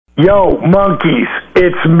Yo, monkeys,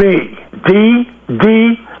 it's me,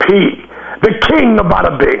 DDP, the king of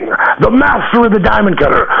bada bing, the master of the diamond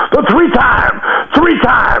cutter, the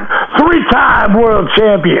three-time world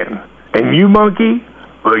champion. And you, monkey,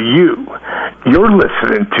 well, you're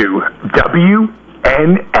listening to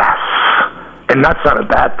WNS. And that's not a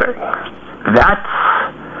bad thing. That's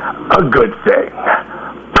a good thing.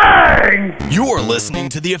 Bang! You're listening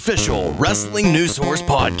to the official Wrestling News Source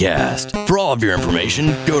podcast. For all of your information,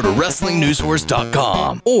 go to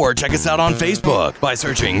WrestlingNewsSource.com or check us out on Facebook by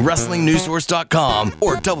searching WrestlingNewsSource.com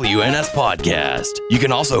or WNS Podcast. You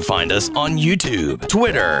can also find us on YouTube,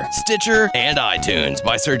 Twitter, Stitcher, and iTunes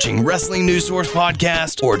by searching Wrestling News Source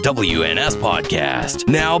Podcast or WNS Podcast.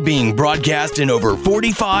 Now being broadcast in over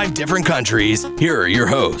 45 different countries, here are your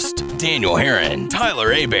hosts, Daniel Herron,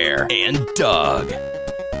 Tyler Abear, and Doug.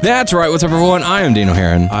 That's right. What's up, everyone? I am Daniel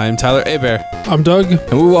Herron. I'm Tyler Abear. I'm Doug.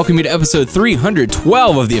 And we welcome you to episode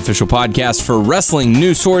 312 of the official podcast for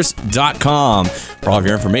WrestlingNewsSource.com. For all of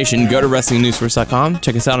your information, go to WrestlingNewsSource.com.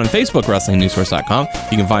 Check us out on Facebook, WrestlingNewsSource.com.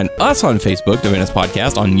 You can find us on Facebook, WNS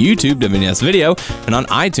Podcast, on YouTube, WNS Video, and on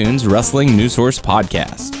iTunes, Wrestling News Source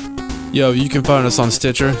Podcast. Yo, you can find us on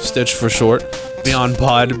Stitcher, Stitch for short, Beyond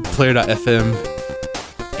Pod, Player.fm,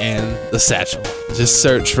 and The Satchel. Just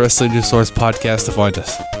search Wrestling News Source Podcast to find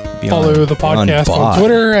us. Follow the podcast on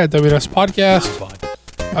Twitter at WNS Podcast.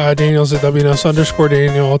 Daniel's at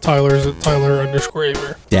WNS_Daniel. Tyler's at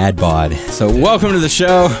Tyler_Aber. Dad bod. So welcome to the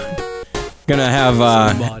show. Gonna have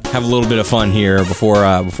a little bit of fun here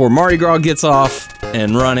before Mardi Gras gets off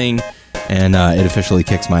and running, and it officially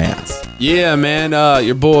kicks my ass. Yeah, man.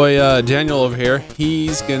 Your boy Daniel over here,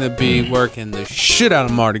 he's going to be working the shit out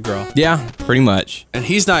of Mardi Gras. Yeah, pretty much. And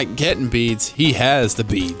he's not getting beads. He has the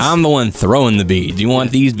beads. I'm the one throwing the beads. You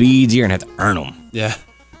want these beads? You're going to have to earn them. Yeah.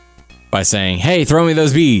 By saying, hey, throw me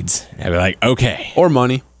those beads. I'd be like, okay. Or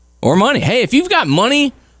money. Or money. Hey, if you've got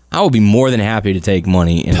money, I will be more than happy to take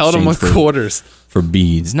money in Pelt them with quarters. For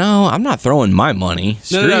beads. No, I'm not throwing my money.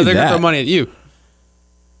 No, they're going to throw money at you.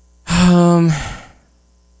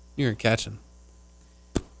 You're catching.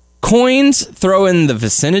 Coins throw in the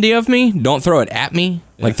vicinity of me. Don't throw it at me.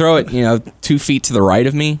 Yeah. Like throw it, 2 feet to the right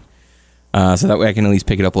of me. So that way I can at least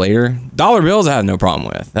pick it up later. Dollar bills I have no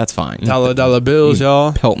problem with. That's fine. Dollar bills,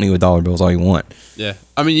 y'all. Pelt me with dollar bills all you want. Yeah.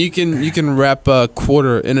 I mean, you can wrap a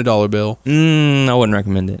quarter in a dollar bill. I wouldn't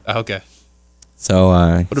recommend it. Okay. So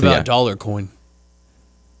what about a dollar coin?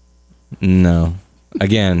 No.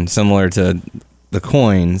 Again, similar to the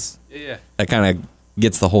coins. Yeah. That kind of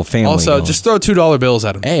gets the whole family Also, going. just throw $2 bills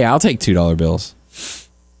at him. Hey, I'll take $2 bills.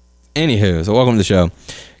 Anywho, so welcome to the show.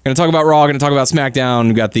 Going to talk about Raw, going to talk about SmackDown.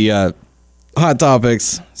 We've got the hot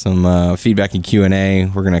topics, some feedback and Q&A.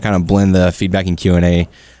 We're going to kind of blend the feedback and Q&A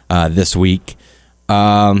this week.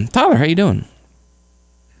 Tyler, how you doing?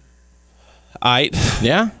 Aight.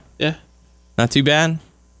 Yeah? Yeah. Not too bad?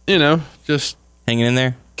 Just hanging in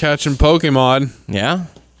there? Catching Pokemon. Yeah?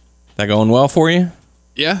 That going well for you?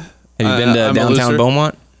 Yeah. Have you been to downtown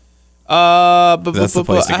Beaumont? That's the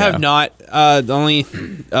place to go. I have not. Only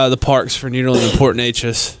the parks for nearly important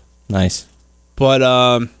H's. Nice. But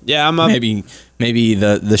yeah, I'm up. Maybe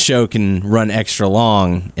the show can run extra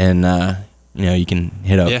long, and you can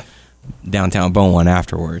hit up downtown Beaumont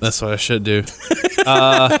afterwards. That's what I should do.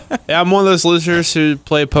 Yeah, I'm one of those losers who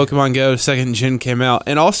played Pokemon Go. Second gen came out,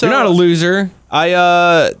 and also you're not a loser.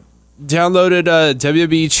 I downloaded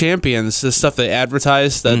WWE Champions, the stuff they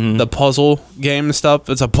advertise, the puzzle game and stuff.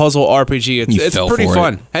 It's a puzzle RPG. It's pretty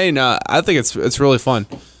fun. Hey, no, I think it's really fun.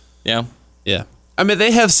 Yeah. Yeah. I mean, they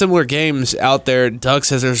have similar games out there. Doug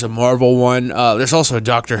says there's a Marvel one. There's also a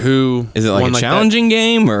Doctor Who. Is it like a challenging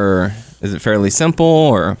game, or is it fairly simple?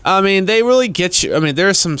 Or I mean, they really get you. I mean,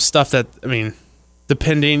 there's some stuff that,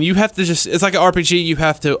 depending, you have to it's like an RPG. You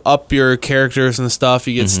have to up your characters and stuff.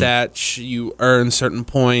 You get stats. You earn certain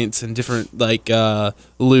points and different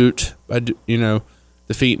loot by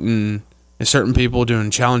defeating certain people,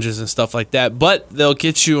 doing challenges and stuff like that. But they'll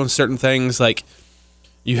get you on certain things, like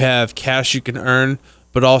you have cash you can earn,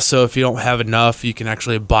 but also if you don't have enough, you can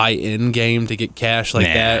actually buy in game to get cash like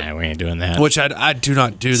that. We ain't doing that. Which I do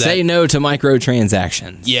not do that. Say no to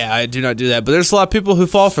microtransactions. Yeah, I do not do that. But there's a lot of people who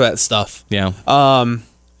fall for that stuff. Yeah.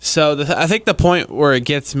 So I think the point where it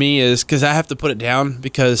gets me is because I have to put it down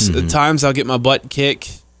because at times I'll get my butt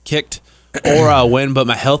kicked or I'll win, but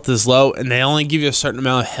my health is low, and they only give you a certain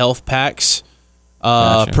amount of health packs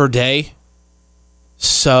per day.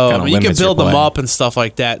 So you can build them up and stuff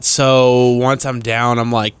like that. So once I'm down,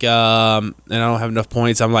 I'm like, and I don't have enough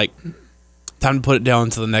points, I'm like, time to put it down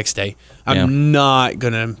until the next day. I'm not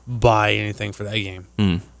going to buy anything for that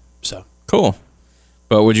game. So cool.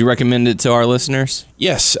 But would you recommend it to our listeners?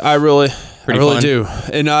 Yes, I really do.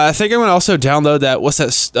 And I think I'm going to also download that. What's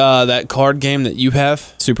that? That card game that you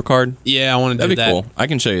have? Super Card? Yeah, I want to do that. That'd be cool. I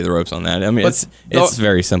can show you the ropes on that. I mean, it's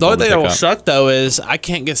very simple. The only thing that will suck, though, is I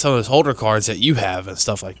can't get some of those holder cards that you have and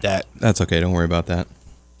stuff like that. That's okay. Don't worry about that.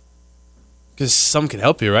 Because some can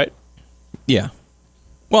help you, right? Yeah.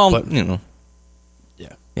 Well, But-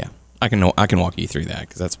 Yeah. I can walk you through that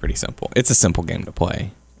because that's pretty simple. It's a simple game to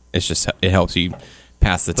play. It's just it helps you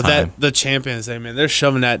pass the time. But the Champions, man, they're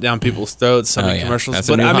shoving that down people's throats. So many commercials. That's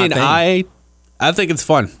a But new I hot mean, thing. I think it's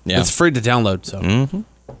fun. Yeah. It's free to download. So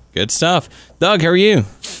Good stuff. Doug, how are you?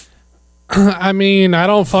 I mean, I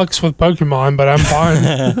don't fucks with Pokemon, but I'm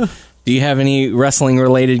fine. Do you have any wrestling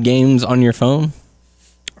related games on your phone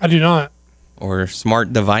I do not. or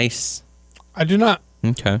smart device? I do not.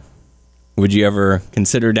 Okay. Would you ever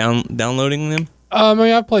consider downloading them? I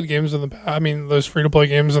mean, I've played games in the past. I mean, those free-to-play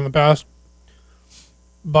games in the past.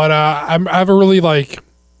 But I have a really,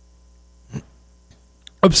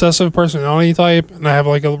 obsessive personality type, and I have,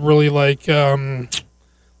 a really,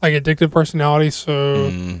 addictive personality,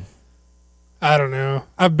 so... I don't know.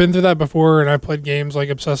 I've been through that before, and I played games,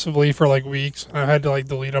 obsessively for, weeks, and I had to,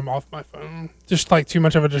 delete them off my phone. Just, too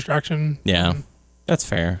much of a distraction. Yeah. That's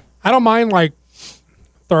fair. I don't mind,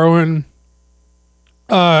 throwing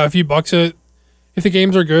a few bucks at if the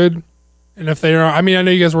games are good, and if they are. I mean, I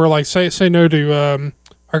know you guys were say no to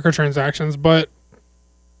microtransactions, but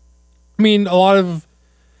I mean, a lot of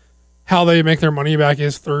how they make their money back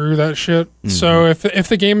is through that shit. So if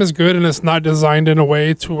the game is good and it's not designed in a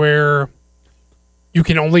way to where you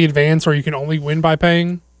can only advance or you can only win by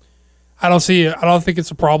paying, I don't see it. I don't think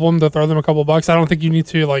it's a problem to throw them a couple bucks. I don't think you need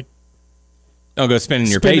to Go spending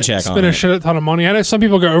your paycheck on spend a it. shit ton of money. I know some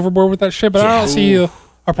people go overboard with that shit, but I don't see a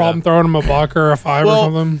problem throwing them a buck or a $5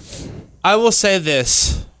 or something. I will say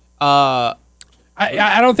this. I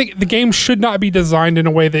don't think the game should not be designed in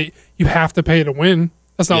a way that you have to pay to win.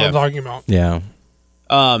 That's not what I'm talking about. Yeah.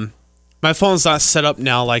 My phone's not set up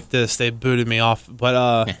now like this. They booted me off,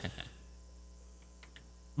 but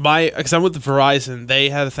because I'm with Verizon, they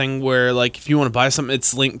have a thing where if you want to buy something,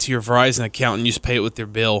 it's linked to your Verizon account and you just pay it with your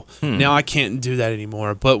bill. Now I can't do that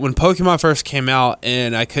anymore. But when Pokemon first came out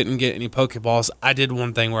and I couldn't get any Pokeballs, I did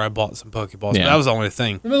one thing where I bought some Pokeballs. Yeah. But that was the only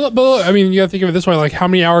thing. But look, I mean, you got to think of it this way: how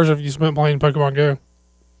many hours have you spent playing Pokemon Go?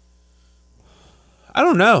 I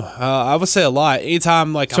don't know. I would say a lot.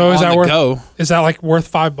 Anytime So I'm is on that the worth? go. Is that worth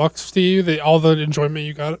 $5 to you? All the enjoyment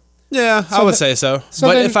you got? Yeah, I would say so. so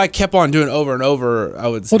But then- if I kept on doing it over and over, I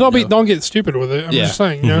would say Well, no. don't get stupid with it. I'm Yeah. just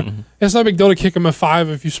saying, it's not a big deal to kick them a 5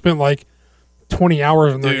 if you spent 20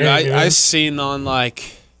 hours in their Dude, game. I seen on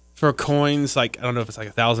for coins, I don't know if it's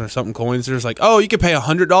 1,000 or something coins. There's you could pay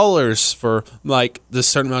 $100 for this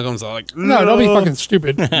certain amount of coins. no, don't be fucking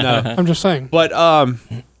stupid. No. I'm just saying. But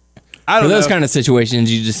I don't For know. those kind of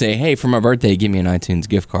situations, you just say, "Hey, for my birthday, give me an iTunes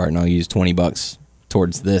gift card, and I'll use $20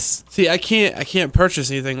 towards this." See, I can't purchase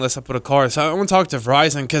anything unless I put a card. So I want to talk to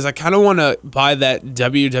Verizon because I kind of want to buy that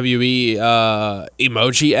WWE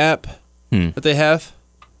emoji app that they have.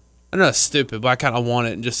 I know it's stupid, but I kind of want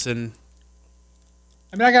it and just in.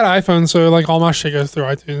 I mean, I got an iPhone, so all my shit goes through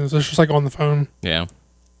iTunes. It's just on the phone. Yeah.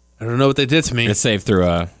 I don't know what they did to me, It's saved through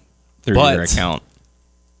your account.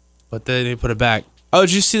 but they didn't put it back. Oh,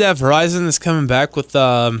 did you see that Verizon is coming back with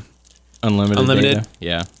Unlimited. Unlimited? Data?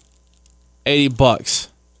 Yeah. $80?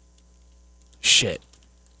 Shit.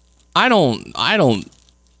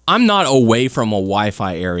 I'm not away from a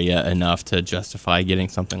Wi-Fi area enough to justify getting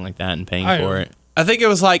something like that and paying for it. I think it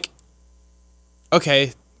was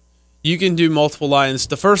okay, you can do multiple lines.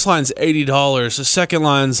 The first line's $80. The second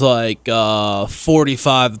line's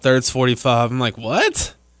 $45. The third's $45. I'm like,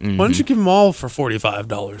 what? Why don't you give them all for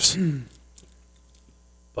 $45?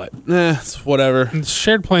 But it's whatever. And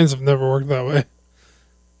shared plans have never worked that way.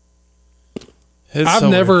 It's I've so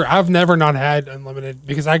weird. never not had unlimited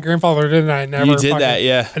because I grandfathered it and I never. You did that,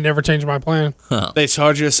 yeah. I never changed my plan. They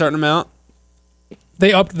charge you a certain amount.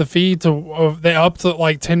 They upped the fee to they upped to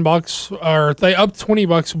 $10 or they upped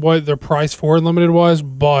 $20 what their price for unlimited was,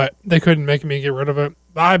 but they couldn't make me get rid of it.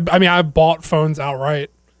 I mean I bought phones outright.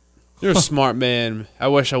 You're a smart man. I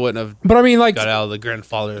wish I wouldn't have But I mean got out of the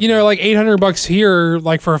grandfather. $800 here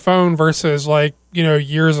for a phone versus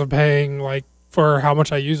years of paying for how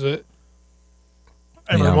much I use it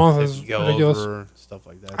every month is go ridiculous. over stuff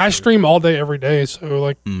like that. I stream all day every day,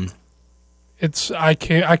 so I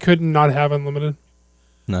couldn't not have unlimited.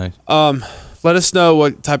 Nice. Let us know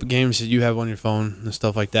what type of games that you have on your phone and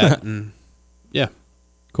stuff like that. And yeah,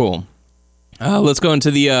 Cool. Let's go into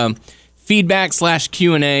the feedback /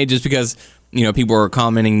 Q&A just because people are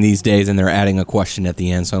commenting these days and they're adding a question at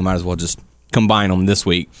the end, so I might as well just combine them this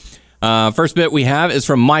week. First bit we have is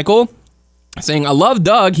from Michael saying, I love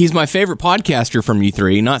Doug. He's my favorite podcaster from you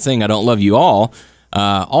three. Not saying I don't love you all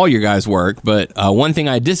your guys' work, but one thing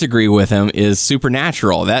I disagree with him is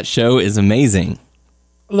Supernatural. That show is amazing.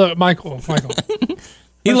 Look, Michael.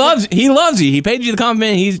 He loves you. He paid you the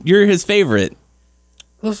compliment. You're his favorite.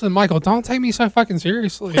 Listen, Michael, don't take me so fucking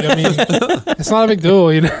seriously. I mean, it's not a big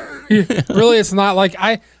deal, you know. Really, it's not like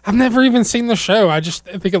I've never even seen the show. I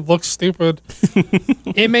think it looks stupid.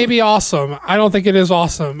 It may be awesome. I don't think it is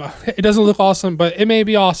awesome. It doesn't look awesome, but it may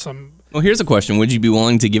be awesome. Well, here's a question: would you be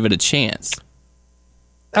willing to give it a chance?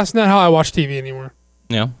 That's not how I watch TV anymore.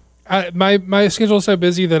 Yeah. My schedule is so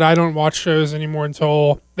busy that I don't watch shows anymore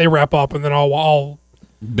until they wrap up, and then I'll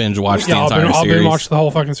binge watch the entire I'll series. binge watch the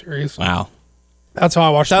whole fucking series. Wow. That's how I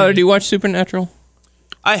watch Tyler, TV. do you watch Supernatural?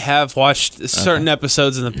 I have watched certain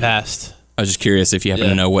episodes in the past. I was just curious if you happen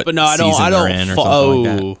to know what but no, I season don't they're in or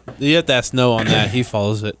something like that. You have to ask No on that. He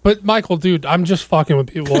follows it. But Michael, dude, I'm just fucking with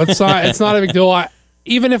people. It's not a big deal.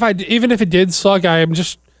 Even if it did suck, I'm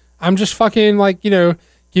just fucking like, you know,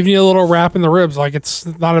 giving you a little rap in the ribs. Like, it's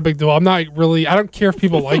not a big deal. I don't care if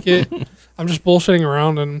people like it. I'm just bullshitting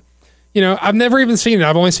around, and you know, I've never even seen it.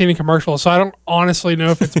 I've only seen it in commercials, so I don't honestly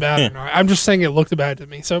know if it's bad or not. I'm just saying it looked bad to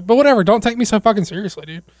me. So, but whatever. Don't take me so fucking seriously,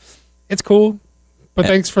 dude. It's cool. But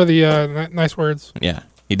thanks for the nice words. Yeah,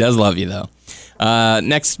 he does love you, though.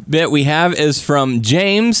 Next bit we have is from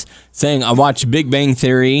James saying, I watch Big Bang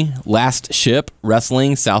Theory, Last Ship,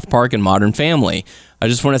 Wrestling, South Park, and Modern Family. I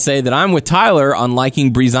just want to say that I'm with Tyler on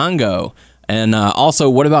liking Breezango. And also,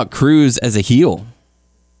 what about Cruz as a heel?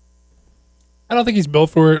 I don't think he's built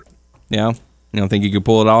for it. Yeah? You don't think you could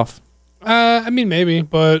pull it off? I mean, maybe,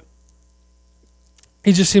 but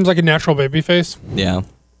he just seems like a natural babyface. Yeah.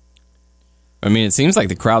 I mean, it seems like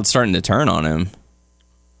the crowd's starting to turn on him.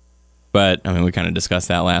 But, I mean, we kind of discussed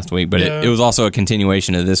that last week. But Yeah. it was also a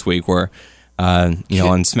continuation of this week where, on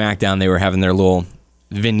SmackDown, they were having their little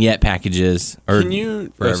vignette packages. Can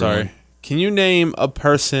you name a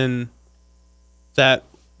person that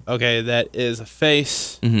is a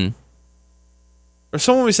face? Mm-hmm. Or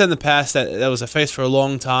someone we said in the past that was a face for a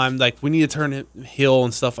long time, like we need to turn him heel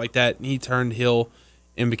and stuff like that, and he turned heel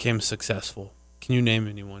and became successful. Can you name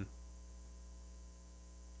anyone?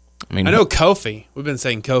 I know Kofi. We've been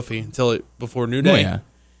saying Kofi before New Day. Oh, yeah.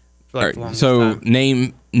 For like the longest So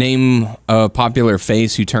time. name a popular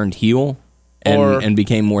face who turned heel and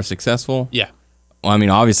became more successful. Yeah. Well, I mean,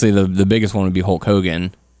 obviously the biggest one would be Hulk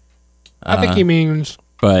Hogan. I think he means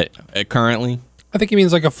But currently,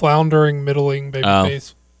 like a floundering, middling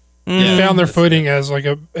babyface. Yeah, Found their footing as like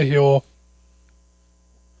a heel.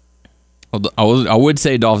 well, I would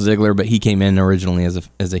say Dolph Ziggler, but he came in originally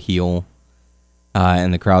as a heel,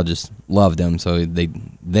 and the crowd just loved him, so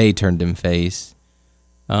they turned him face.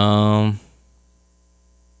 I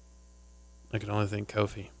can only think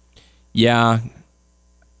Kofi. Yeah,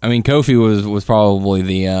 I mean Kofi was probably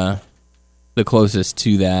the closest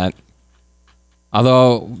to that.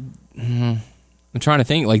 Although I'm trying to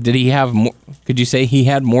think, like, did he have more? Could you say he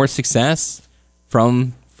had more success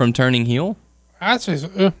from turning heel? I'd say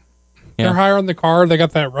so. They're higher on the card. They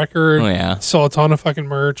got that record. Oh yeah, Sell a ton of fucking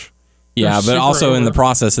merch. yeah, They're but super also in the over.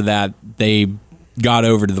 process of that, they got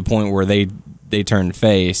over to the point where they turned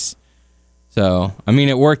face. So I mean,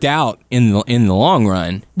 it worked out in the long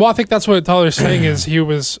run. Well, I think that's what Tyler's saying is he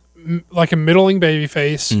was like a middling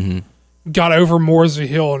babyface, got over more as a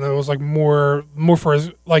heel, and it was like more for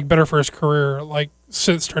his like better for his career like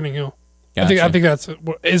since turning heel. Gotcha. I think that's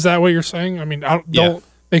is that what you're saying? I mean, don't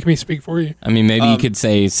make me speak for you. I mean, maybe you could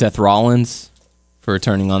say Seth Rollins for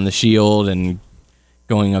turning on the Shield and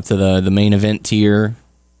going up to the main event tier.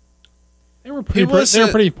 They were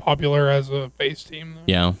pretty popular as a face team. Though.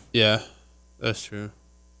 Yeah. Yeah, that's true.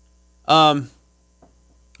 Okay,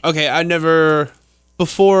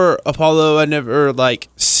 before Apollo, I never like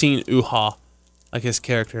seen Uha, like his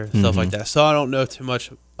character and stuff like that. So I don't know too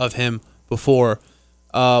much of him before.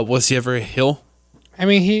 Was he ever a heel? I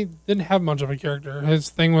mean, he didn't have much of a character. His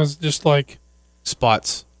thing was just like,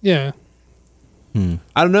 Spots. yeah. I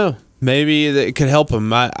don't know. Maybe it could help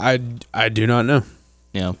him. I do not know.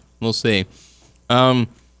 Yeah. We'll see. I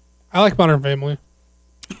like Modern Family.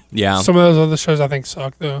 Yeah. Some of those other shows I think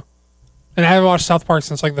suck though. And I haven't watched South Park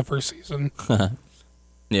since like the first season.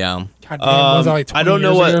 Yeah. God damn, was that like 20 I don't know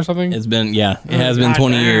years what- ago or something? It has been God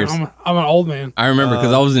 20 damn, years. I'm an old man. I remember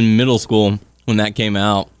because I was in middle school when that came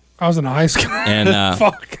out. I was in high school. And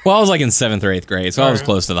Fuck. well, I was like in 7th or 8th grade, so I was Alright.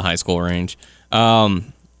 close to the high school range.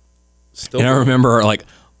 Still, And I remember like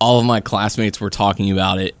all of my classmates were talking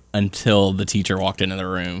about it until the teacher walked into the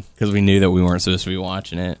room because we knew that we weren't supposed to be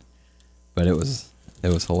watching it. But it was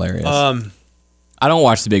hilarious. I don't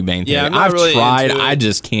watch The Big Bang Theory. Yeah, I'm not I've really tried. into it. I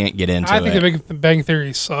just can't get into I it. think the Big Bang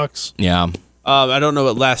Theory sucks. Yeah. I don't know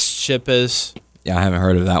what Last Ship is. Yeah, I haven't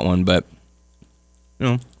heard of that one, but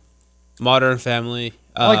Modern Family.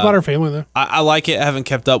 I like Modern Family though. I like it. I haven't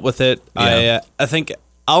kept up with it. Yeah. I think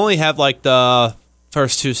I only have like the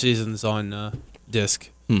first 2 seasons on disc.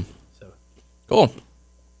 cool.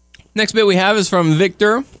 Next bit we have is from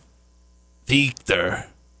Victor,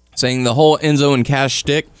 saying the whole Enzo and Cash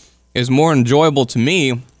shtick is more enjoyable to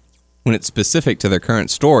me when it's specific to their current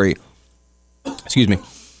story. Excuse me.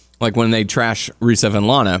 Like when they trash Rusev and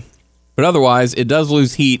Lana. But otherwise, it does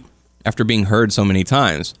lose heat after being heard so many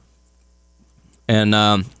times. And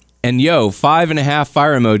 5.5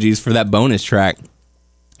 fire emojis for that bonus track.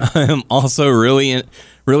 I am also really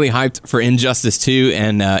hyped for Injustice 2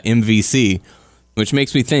 and MVC, which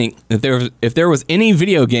makes me think that if there was any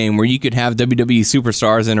video game where you could have WWE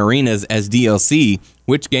superstars in arenas as DLC,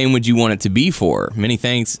 which game would you want it to be for? Many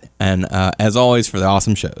thanks, and as always, for the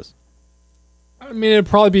awesome shows. I mean, it'd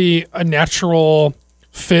probably be a natural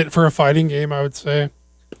fit for a fighting game, I would say.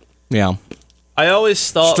 Yeah. I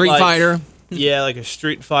always thought Street Fighter. Yeah, like a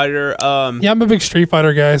Street Fighter. Yeah, I'm a big Street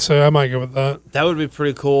Fighter guy, so I might go with that. That would be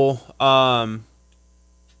pretty cool. I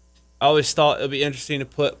always thought it'd be interesting to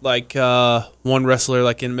put like one wrestler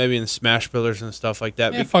like in Smash Brothers and stuff like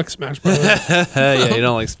that. Yeah, fuck Smash Brothers. Yeah, you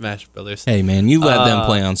don't like Smash Brothers. Hey, man, you let them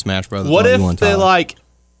play on Smash Brothers. What all you if want, they Tyler.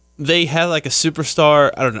 they had like a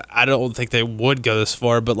superstar? I don't know. I don't think they would go this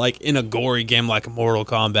far, but like in a gory game like Mortal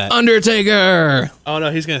Kombat. Undertaker? Oh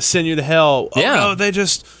no, he's gonna send you to hell. Yeah. Oh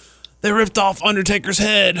no, they ripped off Undertaker's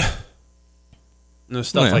head. No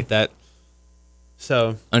stuff Yeah. like that.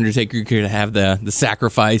 So Undertaker could have the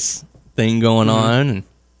sacrifice thing going on. And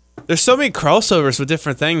there's so many crossovers with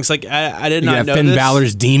different things. Like I did you not have know Finn this.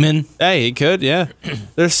 Balor's demon, Hey, he could, yeah.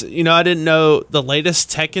 There's, I didn't know the latest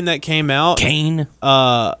Tekken that came out. Kane.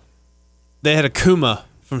 They had Akuma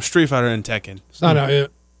from Street Fighter in Tekken. It's not out yet.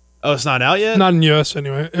 Oh, it's not out yet. Not in US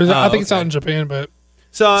anyway. I think it's okay. out in Japan, but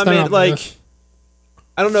So I It's not mean, out like, yet.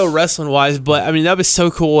 I don't know wrestling wise, but I mean that'd be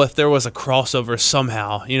so cool if there was a crossover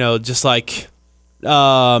somehow. Just like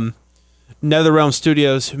NetherRealm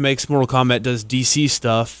Studios, who makes Mortal Kombat, does DC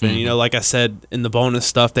stuff, and like I said in the bonus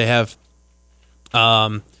stuff, they have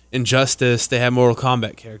Injustice. They have Mortal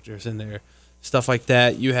Kombat characters in there, stuff like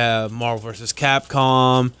that. You have Marvel vs.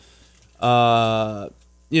 Capcom. They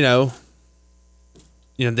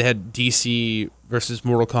had DC versus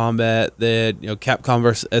Mortal Kombat. They had Capcom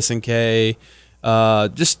versus SNK.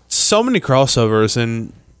 Just so many crossovers,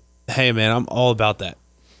 and hey, man, I'm all about that.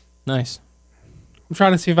 Nice. I'm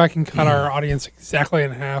trying to see if I can cut our audience exactly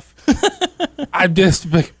in half. I dissed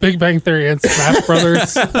Big Bang Theory and Smash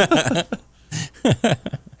Brothers.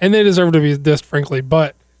 And they deserve to be dissed, frankly,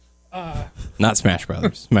 but Not Smash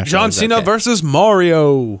Brothers. Smash John Brothers, Cena okay. versus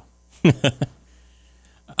Mario.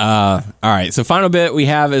 All right, so final bit we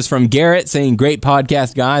have is from Garrett saying, great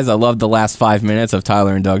podcast, guys. I loved the last 5 minutes of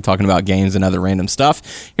Tyler and Doug talking about games and other random stuff.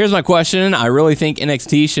 Here's my question. I really think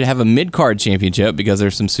NXT should have a mid-card championship because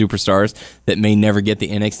there's some superstars that may never get the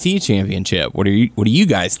NXT championship. What do you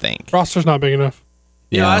guys think? roster's not big enough.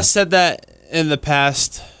 I said that in the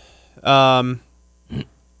past. They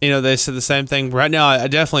said the same thing. Right now, I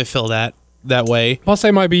definitely feel that way. Plus, they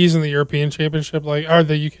might be using the European Championship, or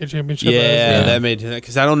the UK Championship. Yeah, that made it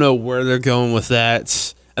because I don't know where they're going with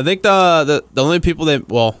that. I think the only people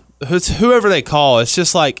it's whoever they call. It's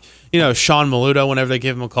just like Sean Maludo whenever they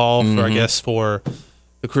give him a call for for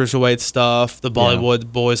the cruiserweight stuff, the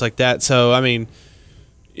Bollywood boys like that. So I mean,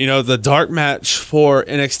 the dark match for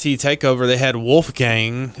NXT Takeover, they had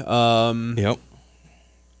Wolfgang. Yep.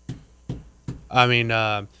 I mean,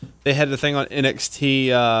 they had the thing on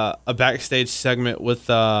NXT, a backstage segment with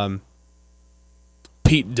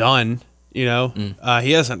Pete Dunne. He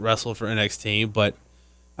hasn't wrestled for NXT, but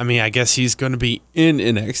I mean, I guess he's going to be in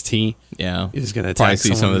NXT. Yeah. He's going to probably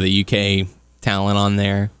see some of the UK talent on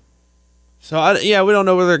there. So we don't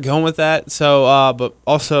know where they're going with that. So, but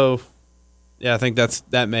also, I think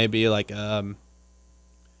that may be like not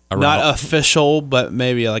official, but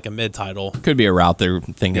maybe like a mid-title. Could be a route they're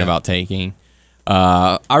thinking about taking.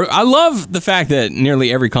 I love the fact that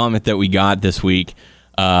nearly every comment that we got this week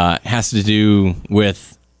has to do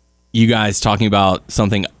with you guys talking about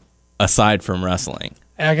something aside from wrestling.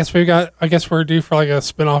 I guess we're due for like a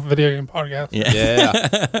spin-off video game podcast.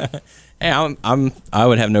 Yeah. Hey, I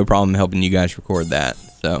would have no problem helping you guys record that.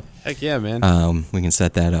 So Heck yeah, man. we can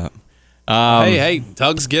set that up. Hey,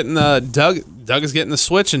 Doug's getting Doug is getting the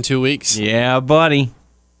Switch in 2 weeks. Yeah, buddy.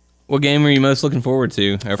 What game are you most looking forward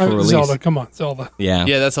to for release? Zelda, come on, Zelda. Yeah.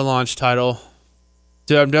 Yeah, that's a launch title.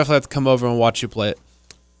 Dude, I'm definitely have to come over and watch you play it.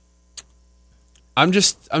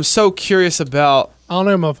 I'm so curious about. I don't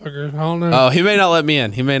know, motherfucker. I don't know. Oh, he may not let me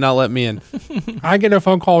in. He may not let me in. I get a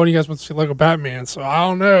phone call when you guys want to see Lego Batman, so I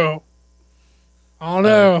don't know. I don't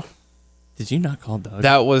know. Did you not call Doug?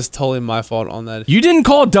 That was totally my fault on that. You didn't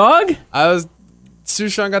call Doug?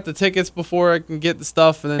 Sushan got the tickets before I can get the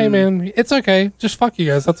stuff, and then Hey man, it's okay. Just fuck you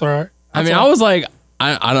guys. That's all right. I mean, I was like,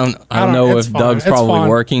 I don't know it's if fine. Doug's It's probably fine.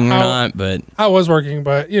 working or not, but I was working,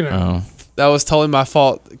 but you know, that was totally my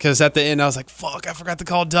fault because at the end I was like, "Fuck, I forgot to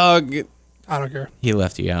call Doug." I don't care. he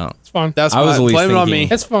left you out. It's fine. That's I was at least blame it on thinking-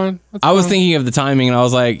 me. It's fine. It's I was fine. thinking of the timing, and I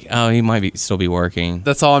was like, oh, he might still be working.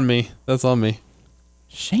 That's on me. That's on me.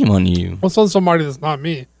 Shame on you. What's on somebody that's not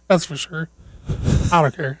me? That's for sure. I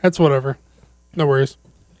don't care. It's whatever. No worries.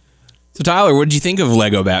 So, Tyler, what did you think of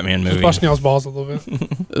Lego Batman movie? Bust Neil's balls a little bit.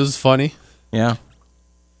 It was funny. Yeah,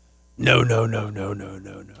 No.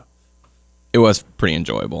 it was pretty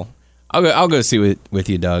enjoyable. I'll go see with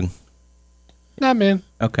you, Doug. Nah, man.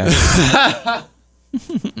 Okay,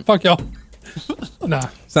 Fuck y'all. Nah,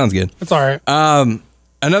 sounds good. it's all right.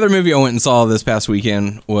 Another movie I went and saw this past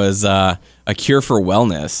weekend was A Cure for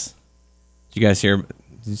Wellness. Did you guys hear? Did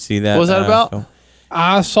you see that? What was that about? film?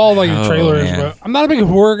 I saw like the Oh, trailers, man. but I'm not a big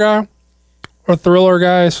horror guy or thriller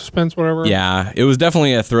guy, suspense, whatever. Yeah, it was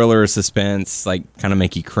definitely a thriller, suspense, like kind of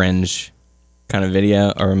make you cringe kind of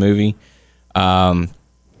video or a movie. I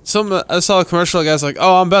saw a commercial. The guy's like,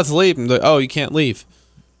 "Oh, I'm about to leave." And like, "Oh, you can't leave."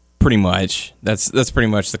 Pretty much. That's pretty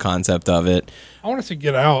much the concept of it. I want to see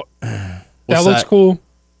Get Out. That What's looks that? cool.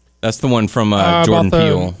 That's the one from About Jordan the-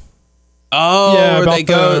 Peele. Oh, Yeah, where about they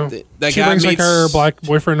go. the- That she guy brings like meets her black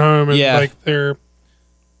boyfriend home, and Yeah. like they're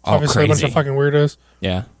All obviously a bunch crazy. of fucking weirdos.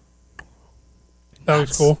 Yeah. That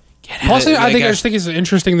looks cool. Get Plus, that I guy- just think it's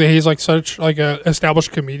interesting that he's like such like a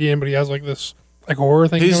established comedian, but he has like this like horror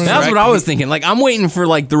thing. He's going That's on. what I was thinking. Like, I'm waiting for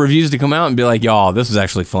like the reviews to come out and be like, y'all, this was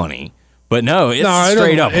actually funny. But no, it's it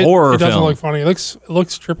straight doesn't- up it, horror It doesn't film. look funny. It looks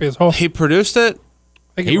trippy as hell. He produced it.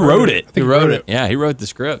 I think He wrote it. I think He wrote it. Yeah, he wrote the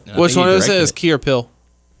script. and I Which think one he is it? directed Is Key or Pill?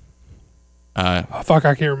 Oh, fuck,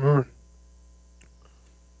 I can't remember.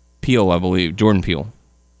 Peele, I believe. Jordan Peele.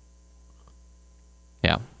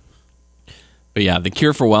 Yeah. But yeah, The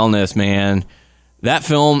Cure for Wellness, man. That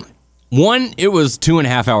film, one, it was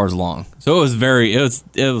 2.5 hours long. So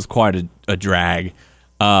it was quite a drag.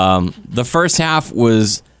 The first half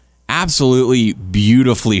was absolutely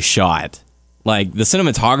beautifully shot. Like, the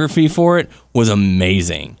cinematography for it was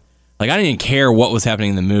amazing. Like, I didn't care what was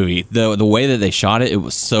happening in the movie. The way that they shot it, it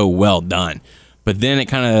was so well done. But then it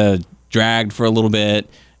kind of dragged for a little bit.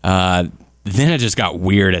 Then it just got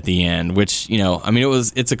weird at the end, which, you know, I mean,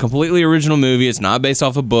 it's a completely original movie. It's not based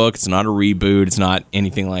off a book. It's not a reboot. It's not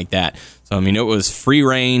anything like that. So, I mean, it was free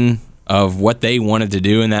reign of what they wanted to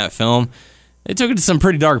do in that film. They took it to some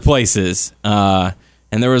pretty dark places.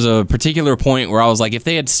 And there was a particular point where I was like, if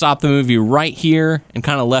they had stopped the movie right here and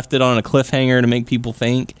kind of left it on a cliffhanger to make people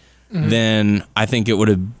think, then I think it would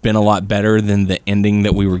have been a lot better than the ending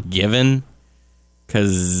that we were given,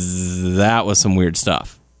 because that was some weird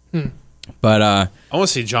stuff. But I want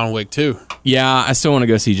to see John Wick too. yeah, I still want to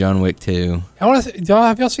go see John Wick too. I want to.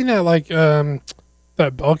 Have y'all seen that like that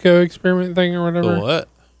Belko experiment thing or whatever? The what?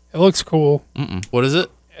 It looks cool. What is it?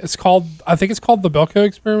 It's called. I think it's called the Belko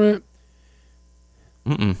experiment.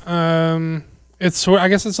 It's. I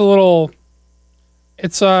guess it's a little.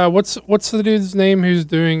 It's what's the dude's name who's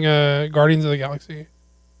doing Guardians of the Galaxy?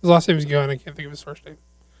 His last name is Gunn. I can't think of his first name.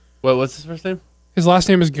 What's his first name? His last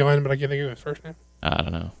name is Gunn, but I can't think of his first name. I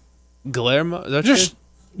don't know. Guillermo. Is that Just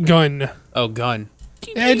your- Gunn. oh, Gun.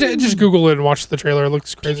 Yeah, just Google it and watch the trailer. It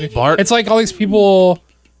looks crazy. Bart? It's like all these people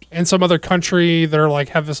in some other country that are like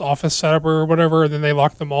have this office set up or whatever, and then they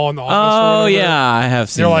lock them all in the office. or Oh whatever. yeah, I have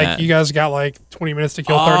seen They're like, that. you guys got like 20 minutes to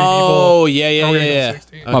kill 30 Oh, people. yeah, We're gonna go yeah.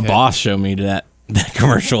 60. My boss showed me that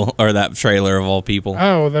commercial or that trailer of all people.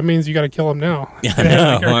 Oh, that means you got to kill them now. Yeah, I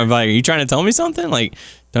know. I'm like, are you trying to tell me something? Like,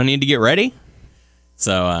 don't need to get ready?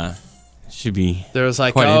 So, should be. There was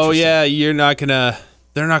like, quite oh interesting. yeah,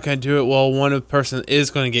 they're not gonna do it. Well, one person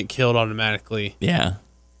is gonna get killed automatically. Yeah.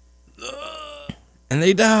 And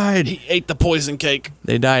they died. He ate the poison cake.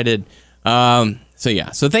 They died. So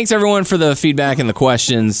yeah. So thanks everyone for the feedback and the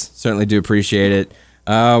questions. Certainly do appreciate it.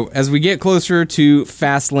 As we get closer to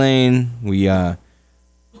Fastlane, we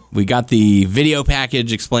got the video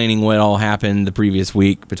package explaining what all happened the previous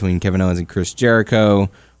week between Kevin Owens and Chris Jericho,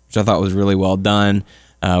 which I thought was really well done.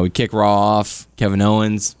 We kick Raw off. Kevin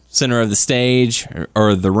Owens, center of the stage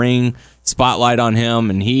or the ring, spotlight on him,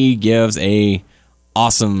 and he gives an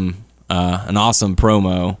awesome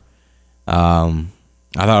promo.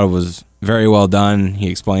 I thought it was very well done. He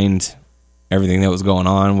explained everything that was going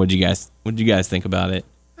on. What'd you guys think about it?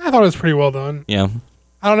 I thought it was pretty well done. Yeah.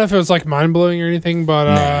 I don't know if it was like mind blowing or anything, but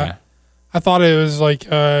Nah. I thought it was like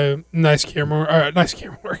nice camera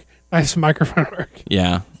work, nice microphone work.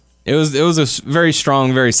 Yeah. It was a very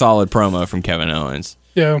strong, very solid promo from Kevin Owens.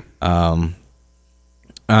 Yeah. And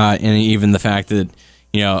even the fact that,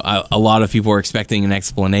 a lot of people were expecting an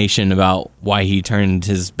explanation about why he turned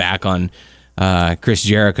his back on Chris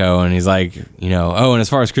Jericho, and he's like, and as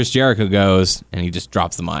far as Chris Jericho goes, and he just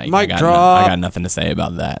drops the mic. I got nothing to say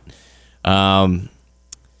about that. I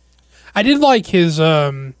did like his.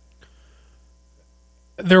 They're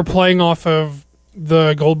playing off of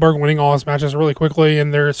the Goldberg winning all his matches really quickly,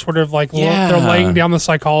 and they're sort of like they're laying down the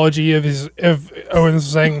psychology of Owens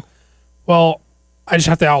saying, "Well, I just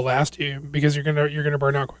have to outlast you because you're gonna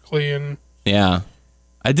burn out quickly." And yeah,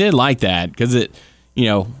 I did like that because it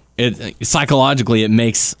psychologically it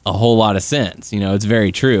makes a whole lot of sense. It's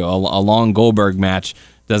very true. A long Goldberg match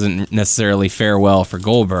doesn't necessarily fare well for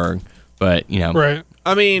Goldberg, but right.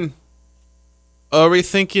 I mean, are we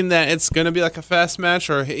thinking that it's going to be like a fast match,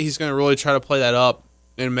 or he's going to really try to play that up,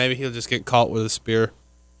 and maybe he'll just get caught with a spear?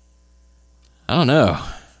 I don't know.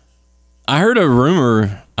 I heard a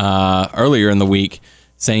rumor earlier in the week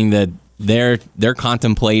saying that they're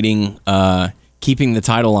contemplating keeping the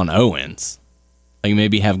title on Owens. Like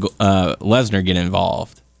maybe have Lesnar get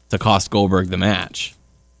involved to cost Goldberg the match.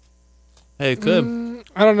 Hey, it could.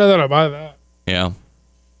 I don't know that I buy that. Yeah.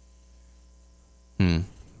 I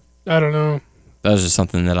don't know. That was just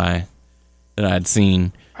something that I'd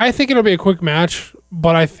seen. I think it'll be a quick match,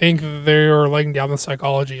 but I think they are laying down the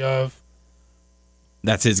psychology of.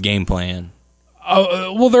 That's his game plan.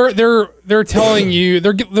 Well, they're telling you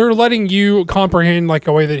they're letting you comprehend like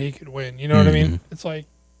a way that he could win. You know what I mean? It's like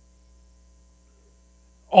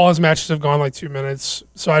all his matches have gone like 2 minutes,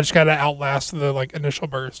 so I just got to outlast the like initial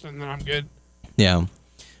burst, and then I'm good. Yeah.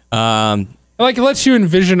 Like it lets you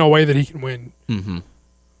envision a way that he can win. Mm-hmm.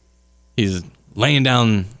 He's laying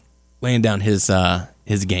down his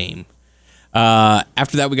game.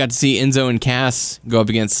 After that, we got to see Enzo and Cass go up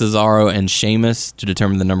against Cesaro and Sheamus to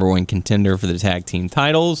determine the number one contender for the tag team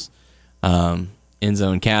titles. Enzo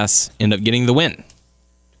and Cass end up getting the win.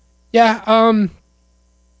 Yeah,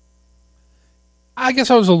 I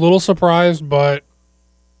guess I was a little surprised, but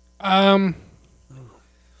I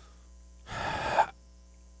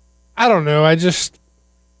don't know.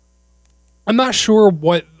 I'm not sure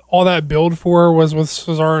what all that build for was with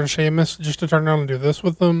Cesaro and Sheamus just to turn around and do this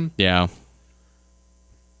with them. Yeah.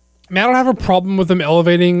 I mean, I don't have a problem with them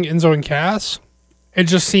elevating Enzo and Cass. It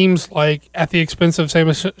just seems like at the expense of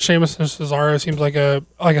Sheamus and Cesaro seems like a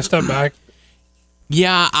step back.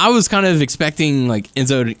 Yeah, I was kind of expecting like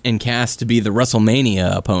Enzo and Cass to be the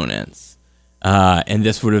WrestleMania opponents. And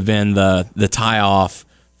this would have been the tie-off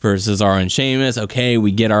for Cesaro and Sheamus. Okay,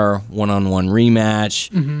 we get our one-on-one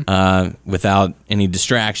rematch without any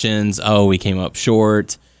distractions. Oh, we came up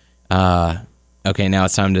short. Okay, now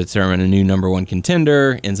it's time to determine a new number one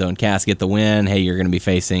contender. Enzo and Cass get the win. Hey, you're going to be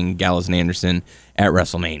facing Gallows and Anderson at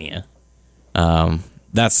WrestleMania.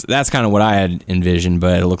 That's kind of what I had envisioned,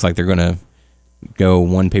 but it looks like they're going to go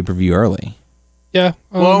one pay-per-view early. Yeah.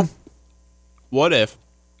 Well, what if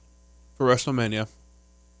for WrestleMania,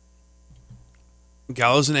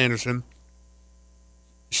 Gallows and Anderson,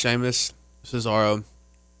 Sheamus, Cesaro,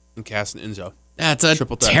 and Cass and Enzo? That's a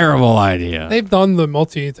Triple threat. terrible idea. they've done the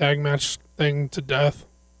multi-tag match thing to death.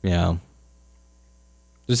 Yeah.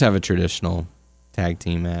 Just have a traditional tag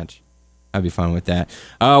team match. I'd be fine with that.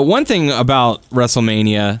 One thing about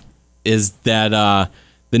WrestleMania is that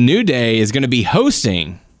the New Day is going to be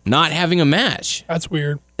hosting, not having a match. That's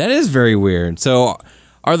weird. That is very weird. So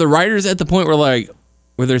are the writers at the point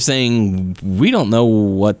where they're saying, we don't know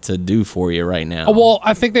what to do for you right now? Well,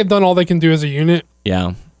 I think they've done all they can do as a unit.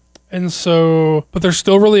 Yeah. And so, but they're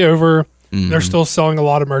still really over. They're still selling a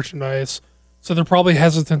lot of merchandise. So they're probably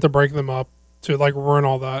hesitant to break them up to like ruin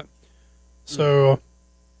all that. So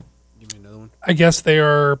Give me another one. I guess they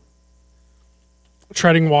are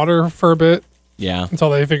treading water for a bit Yeah. until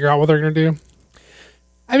they figure out what they're going to do.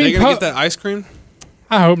 I They mean, gonna get that ice cream?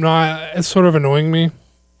 I hope not. It's sort of annoying me.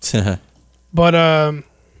 But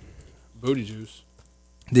Booty juice.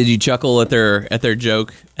 Did you chuckle at their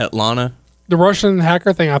joke at Lana? the Russian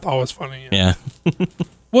hacker thing I thought was funny. Yeah.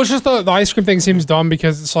 Well, it's just the ice cream thing seems dumb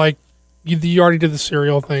because it's like you already did the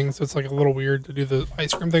cereal thing, so it's like a little weird to do the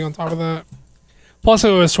ice cream thing on top of that. Plus,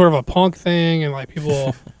 it was sort of a punk thing, and like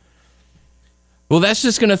people. Well, that's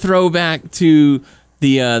just going to throw back to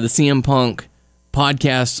the CM Punk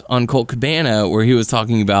podcast on Colt Cabana, where he was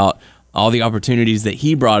talking about all the opportunities that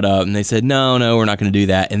he brought up, and they said, no, we're not going to do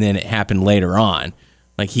that. And then it happened later on.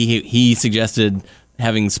 Like he suggested,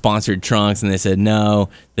 having sponsored trunks, and they said no.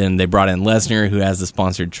 Then they brought in Lesnar, who has the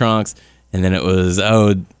sponsored trunks, and then it was,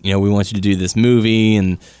 we want you to do this movie,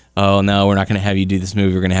 and oh no, we're not going to have you do this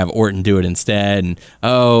movie. We're going to have Orton do it instead, and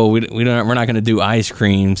we're not going to do ice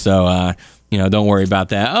cream, so don't worry about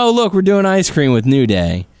that. Oh look, we're doing ice cream with New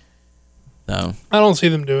Day. So I don't see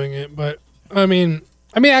them doing it, but I mean,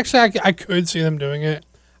 actually, I could see them doing it.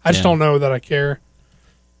 I just don't know that I care.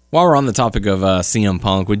 While we're on the topic of CM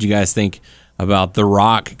Punk, what do you guys think about The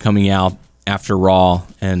Rock coming out after Raw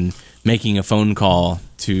and making a phone call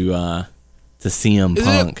to CM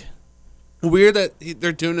Punk? Weird that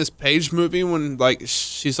they're doing this Paige movie when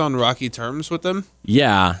she's on rocky terms with them.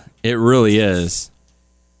 Yeah, it really is.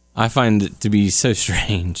 I find it to be so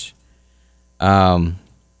strange. I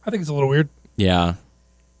think it's a little weird. Yeah,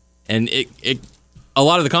 and it a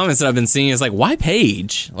lot of the comments that I've been seeing is like, why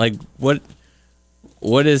Paige? Like, what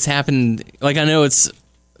has happened? Like, I know it's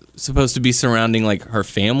supposed to be surrounding like her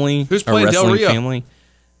family, who's her playing wrestling Del Rio? family.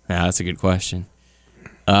 Yeah, that's a good question.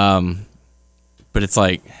 But it's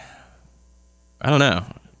like, I don't know.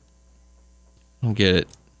 I don't get it.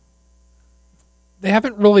 They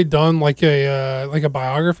haven't really done like a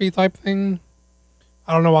biography type thing.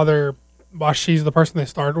 I don't know why she's the person they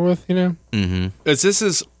started with, Mm-hmm. This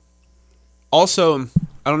is also,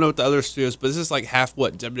 I don't know what the other studios, but this is like half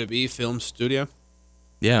what WWE film studio.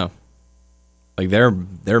 Yeah, like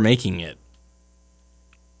they're making it.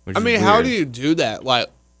 I mean, how do you do that? Like,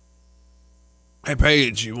 hey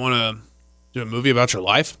Paige, you want to do a movie about your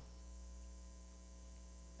life?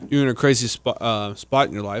 You're in a crazy spot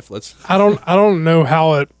in your life. I don't know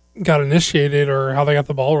how it got initiated or how they got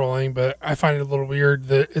the ball rolling, but I find it a little weird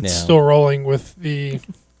that it's still rolling with the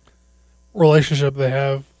relationship they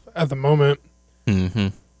have at the moment. Mm-hmm.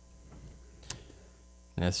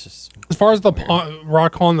 That's just as far as the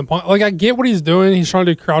Rock calling the Punk. Like, I get what he's doing. He's trying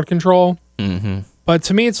to do crowd control. Mm-hmm. But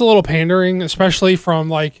to me, it's a little pandering, especially from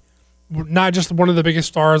like not just one of the biggest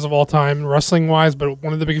stars of all time, wrestling wise, but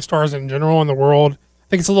one of the biggest stars in general in the world. I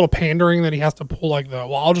think it's a little pandering that he has to pull like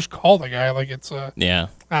I'll just call the guy. Like, it's yeah.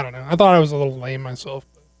 I don't know. I thought I was a little lame myself.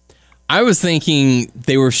 I was thinking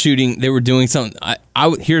they were doing something.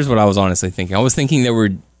 Here's what I was honestly thinking. I was thinking they were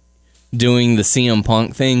doing the CM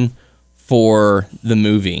Punk thing for the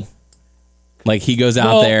movie. Like, he goes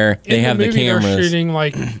out there, they have the cameras. They're shooting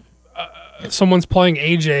like someone's playing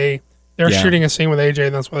AJ. They're shooting a scene with AJ,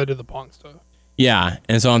 and that's why they did the Punk stuff. Yeah,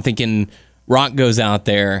 and so I'm thinking Rock goes out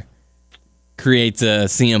there, creates a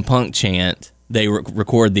CM Punk chant. They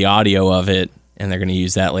record the audio of it, and they're going to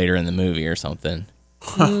use that later in the movie or something.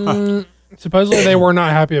 Supposedly they were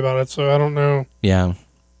not happy about it, so I don't know. Yeah.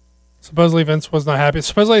 Supposedly Vince was not happy.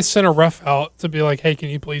 Supposedly they sent a ref out to be like, hey, can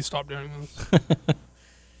you please stop doing this?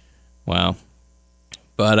 Wow.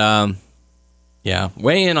 But yeah,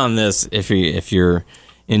 weigh in on this if you're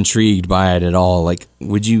intrigued by it at all. Like,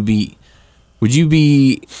 would you be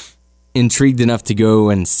intrigued enough to go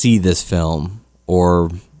and see this film, or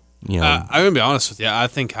I'm gonna be honest with you, I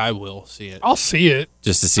think I will see it. I'll see it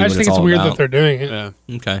just to see I what just it's think it's all weird about? that they're doing it. Yeah.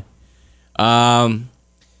 Okay.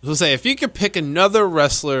 So say, if you could pick another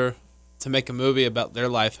wrestler to make a movie about their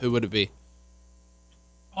life, who would it be?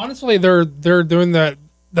 Honestly, they're doing the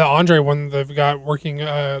Andre one they've got working.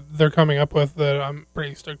 They're coming up with that. I'm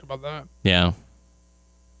pretty stoked about that. Yeah.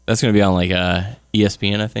 That's going to be on like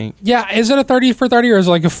ESPN, I think. Yeah, is it a 30 for 30 or is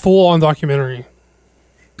it like a full on documentary?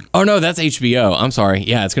 Oh no, that's HBO. I'm sorry.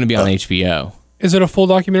 Yeah, it's going to be on HBO. Is it a full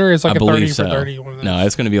documentary? Or is it like I a 30 believe so. for 30 one of those? No,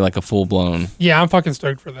 it's going to be like a full blown Yeah, I'm fucking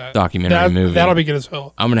stoked for that documentary movie. That'll be good as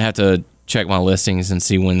hell. I'm going to have to check my listings and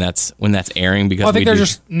see when that's airing, because I think they're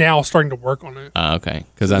just now starting to work on it. okay,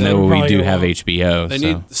 because I They know we probably do will. have HBO. They so.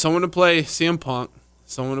 need someone to play CM Punk,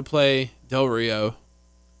 someone to play Del Rio.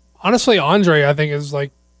 Honestly, Andre, I think is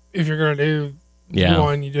like, if you're gonna do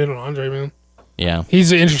one, you did an Andre, man. Yeah,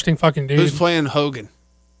 He's an interesting fucking dude. Who's playing Hogan?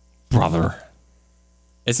 brother.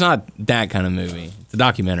 It's not that kind of movie. It's a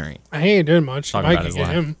documentary. I ain't doing much. Talk Might about his get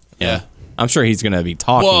life. him. Yeah. I'm sure he's going to be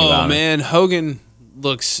talking Whoa, about man, Hogan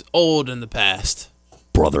looks old in the past. it.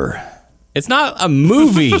 Brother. It's not a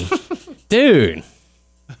movie, dude.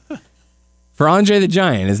 For Andre the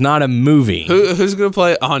Giant, it's not a movie. Who's gonna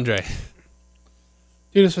play Andre?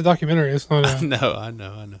 Dude, it's a documentary. It's not a... I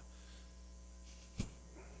know.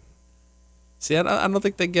 See, I don't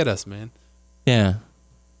think they get us, man. Yeah.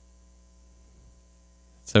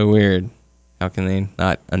 So weird. How can they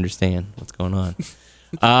not understand what's going on?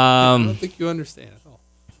 I don't think you understand at all.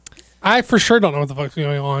 I for sure don't know what the fuck's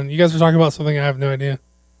going on. You guys are talking about something I have no idea.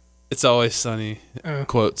 It's Always Sunny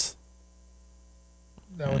quotes.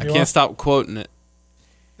 That would I be can't stop quoting it.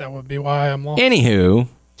 That would be why I'm lost. Anywho,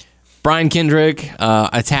 Brian Kendrick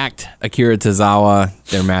attacked Akira Tozawa.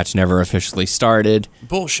 Their match never officially started.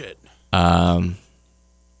 Bullshit.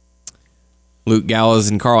 Luke Gallows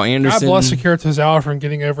and Carl Anderson. God bless Akira Tozawa from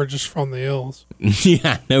getting over just from the hills.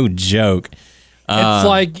 Yeah, no joke. It's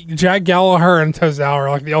like Jack Gallagher and Tozawa are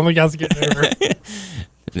like the only guys getting over.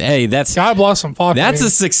 Hey, that's God bless him. Fuck a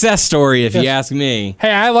success story if you ask me.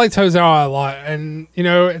 Hey, I like Tozawa a lot, and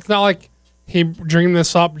it's not like he dreamed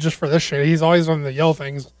this up just for this shit. He's always on the yell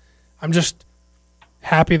things. I'm just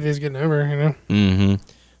happy that he's getting over. Mm-hmm.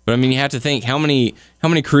 But I mean, you have to think how many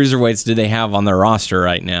cruiserweights do they have on their roster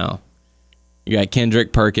right now? You got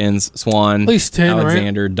Kendrick, Perkins, Swan, at least 10,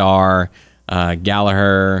 Alexander, right? Dar,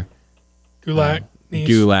 Gallagher, Gulak, Nice.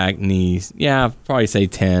 Gulak, Nice. Yeah, probably say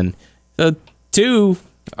 10. So 2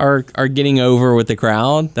 are getting over with the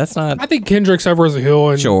crowd. That's not I think Kendrick's over as a heel,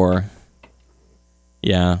 and sure.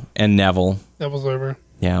 Yeah, and Neville. Neville's over.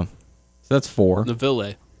 Yeah, so that's 4.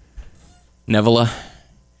 Neville.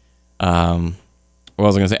 What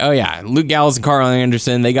was I going to say? Oh, yeah. Luke Gallows and Carl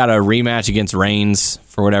Anderson, they got a rematch against Reigns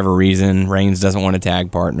for whatever reason. Reigns doesn't want a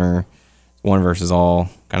tag partner. It's 1 versus all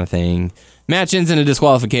kind of thing. Match ends in a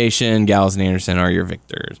disqualification. Gallows and Anderson are your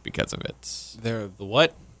victors because of it. They're the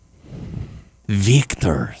what?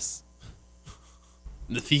 Victors.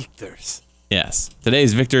 The victors. Yes.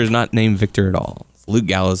 Today's victor is not named Victor at all. It's Luke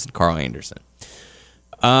Gallows and Carl Anderson.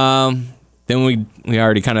 Then we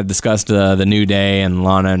already kind of discussed the New Day and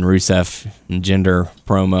Lana and Rusev and gender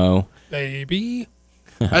promo. Baby.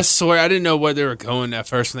 I swear I didn't know where they were going at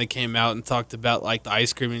first when they came out and talked about like the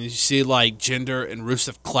ice cream, and you see like Jinder and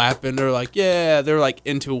Rusev clapping. They're like, yeah, they're like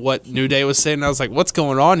into what New Day was saying. And I was like, what's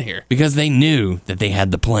going on here? Because they knew that they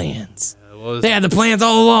had the plans. Was, They had the plans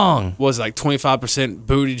all along. was like 25%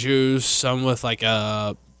 booty juice, some with like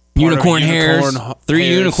a Unicorn hairs. unicorn 3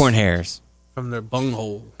 hairs unicorn hairs. from their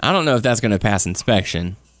bunghole. I don't know if that's going to pass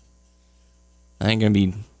inspection. I ain't going to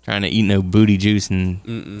be trying to eat no booty juice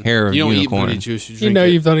and hair of You don't unicorn. eat booty juice. You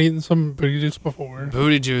drink You've done eaten some booty juice before.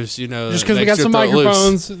 booty juice. Just because we makes got some your throat loose.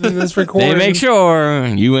 microphones in this recording. They make sure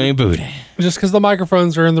you ain't booty. Just because the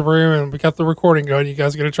microphones are in the room and we got the recording going, you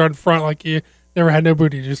guys got to try in front like you never had no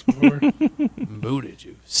booty juice before. Booty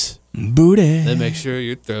juice. Booty. Then make sure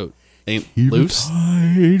your throat ain't loose.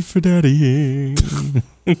 Tight for daddy.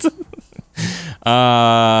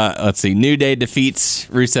 Let's see. New Day defeats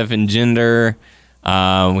Rusev and Jinder.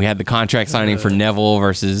 We had the contract signing for Neville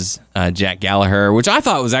versus Jack Gallagher, which I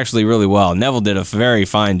thought was actually really well. Neville did a very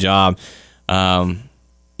fine job.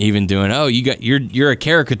 Even doing, you're a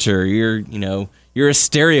caricature. You're a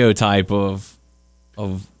stereotype of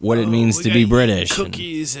what it means to be British.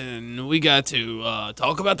 Cookies, and we got to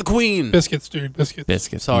talk about the Queen. Biscuits, dude. Biscuits.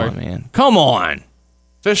 Biscuits. Sorry. Come on, man. Come on.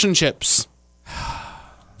 Fish and chips.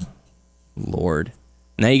 Lord.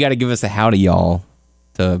 Now you got to give us a howdy, y'all,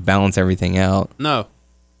 to balance everything out. No.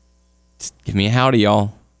 Just give me a howdy,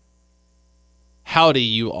 y'all. Howdy,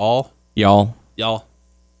 you all. Y'all. Y'all.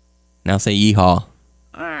 Now say yeehaw.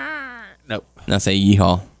 Nope. Now say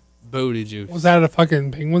yeehaw. Booty juice. Was that a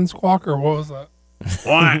fucking penguin squawk or what was that?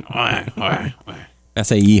 Now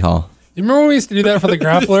say yeehaw. You remember when we used to do that for the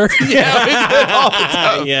grappler?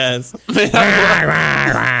 Yes.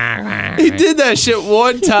 He did that shit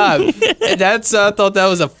one time, and I thought that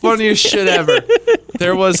was the funniest shit ever.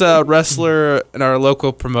 There was a wrestler in our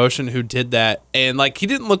local promotion who did that, and like he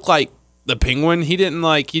didn't look like the penguin. He didn't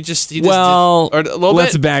like he just Well, did, or a little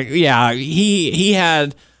let's bit. back. Yeah, he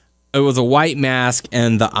had. It was a white mask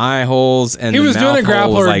and the eye holes and He the was doing a mouth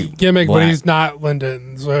hole was grappler like gimmick, but black. he's not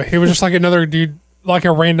Lyndon. So he was just like another dude, like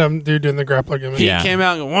a random dude doing the grappler gimmick. He Yeah. came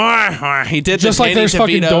out and wah, wah. He did Just the like Danny there's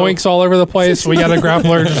fucking DeVito. doinks all over the place. We got a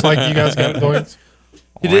grappler just like you guys got doinks.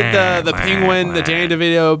 He did the penguin, the Danny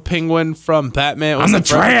DeVito penguin from Batman. I'm the What's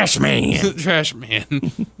trash man. the trash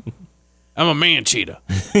man. I'm a man cheetah.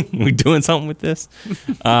 We doing something with this?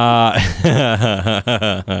 So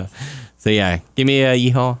yeah, give me a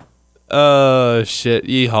yeehaw. Oh shit!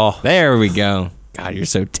 Yeehaw! There we go. God, you're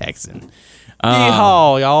so Texan.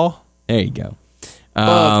 Yeehaw, y'all! There you go.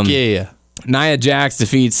 Fuck yeah! Nia Jax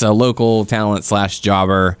defeats a local talent /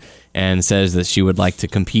 jobber and says that she would like to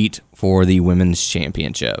compete for the women's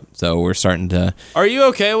championship. So we're starting to. Are you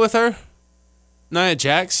okay with her, Nia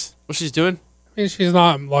Jax? What she's doing? I mean, she's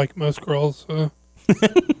not like most girls. So.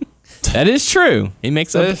 That is true. He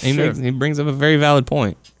makes That up. is He true. brings up a very valid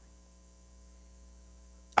point.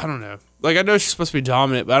 I don't know. Like I know she's supposed to be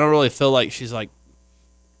dominant, but I don't really feel like she's like.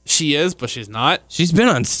 She is, but she's not. She's been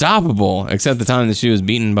unstoppable, except the time that she was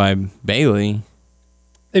beaten by Bailey.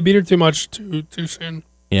 They beat her too much too soon.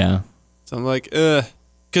 Yeah. So I'm like,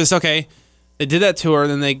 because okay, they did that to her,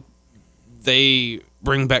 and then they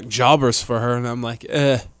bring back jobbers for her, and I'm like,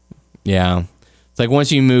 Yeah. It's like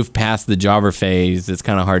once you move past the jobber phase, it's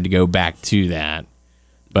kind of hard to go back to that.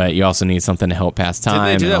 But you also need something to help pass time.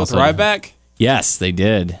 Did they do that with Ryback? Yes, they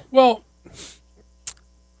did. Well,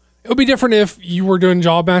 it would be different if you were doing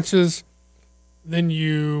job matches, then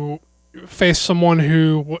you face someone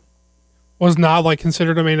who was not like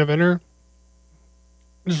considered a main eventer,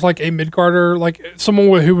 just like a mid-carder, like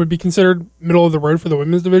someone who would be considered middle of the road for the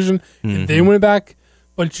women's division, and they went back.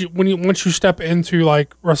 But once you step into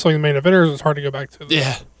like wrestling the main eventers, it's hard to go back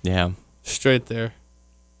to. Yeah. Straight there.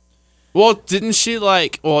 Well, didn't she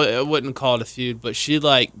like? Well, I wouldn't call it a feud, but she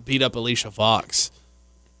like beat up Alicia Fox.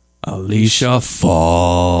 Alicia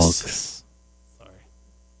Fox. Sorry.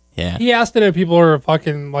 Yeah. He asked it if people are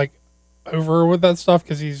fucking like over with that stuff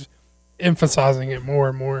because he's emphasizing it more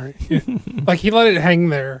and more. Like he let it hang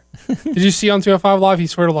there. Did you see on 205 Live? He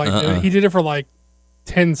sort of like did it. He did it for like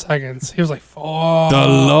 10 seconds. He was like, "Fuck." The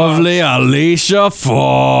lovely Alicia Fox.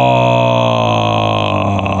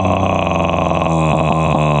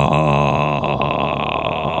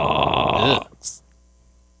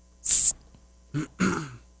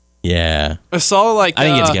 Yeah. I saw like I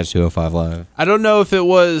didn't get to catch 205 Live. I don't know if it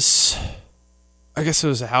was. I guess it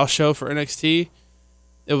was a house show for NXT.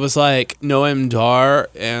 It was like Noam Dar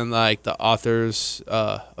and like the authors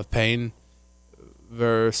of Pain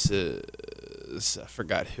versus I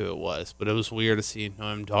forgot who it was, but it was weird to see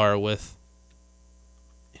Noam Dar with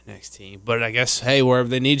NXT. But I guess hey, wherever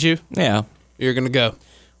they need you, Yeah. you're gonna go.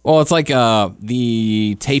 Well, it's like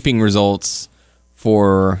the taping results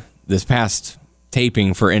for this past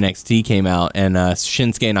taping for NXT came out, and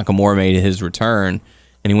Shinsuke Nakamura made his return,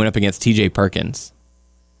 and he went up against TJ Perkins.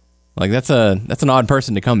 Like that's an odd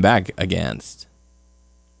person to come back against.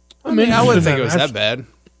 I mean, I wouldn't think it was that bad.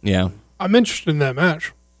 Yeah. I'm interested in that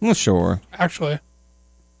match, Well, sure. actually.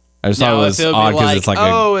 I just Now, thought it if was it would be odd because like, it's like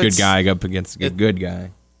oh, a good it's- guy up against a good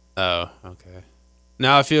guy. Oh, okay.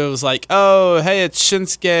 Now I feel it was like, oh, hey, it's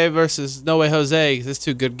Shinsuke versus No Way Jose. 'Cause it's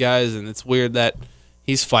two good guys, and it's weird that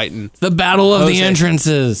he's fighting. The battle of the Jose.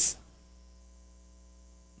 entrances.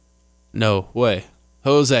 No way,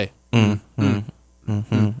 Jose. Boom, boom, boom,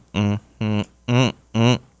 boom, boom,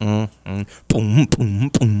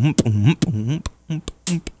 boom, boom,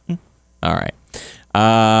 boom. All right.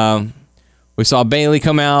 We saw Bayley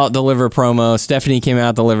come out, deliver a promo. Stephanie came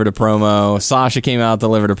out, delivered a promo. Sasha came out,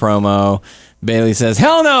 delivered a promo. Bayley says,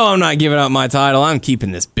 "Hell no, I'm not giving up my title. I'm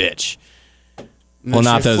keeping this bitch." And Well,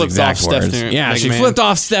 then not she those flipped exact off words. Stephanie Yeah, she McMahon. flipped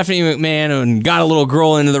off Stephanie McMahon and got a little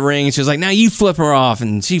girl into the ring. She was like, "Now you flip her off,"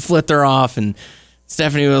 and she flipped her off. And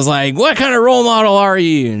Stephanie was like, "What kind of role model are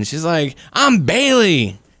you?" And she's like, "I'm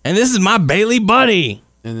Bayley, and this is my Bayley buddy."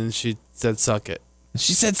 And then she said, "Suck it."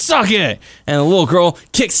 She said, "Suck it," and the little girl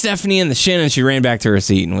kicked Stephanie in the shin, and she ran back to her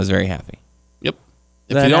seat and was very happy. Yep.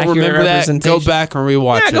 If That you don't accurate remember that, go representation? back and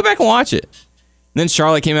rewatch Yeah, it. go back and watch it. And then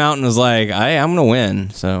Charlotte came out and was like, I'm going to win.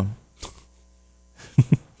 So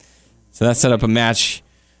so that set up a match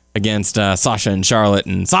against Sasha and Charlotte,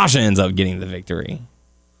 and Sasha ends up getting the victory.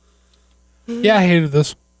 Yeah, I hated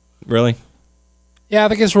this. Really? Yeah, I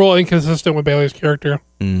think it's real inconsistent with Bayley's character.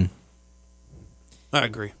 I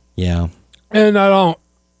agree. Yeah. And I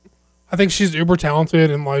think she's uber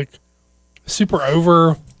talented and like super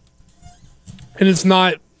over. And it's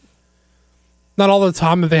not all the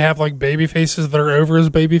time that they have like baby faces that are over as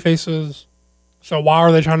baby faces. So why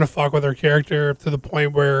are they trying to fuck with her character to the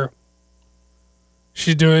point where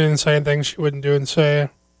she's doing and saying things she wouldn't do and say?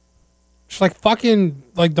 She's like fucking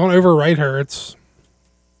like don't overrate her. It's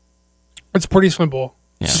pretty simple.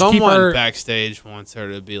 Yeah. Just keep Someone her- backstage wants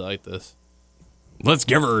her to be like this. Let's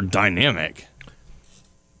give her dynamic.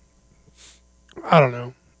 I don't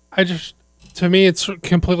know. To me, it's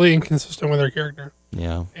completely inconsistent with her character,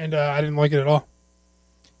 Yeah. and I didn't like it at all.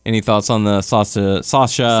 Any thoughts on the Sasha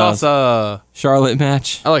Salsa. Charlotte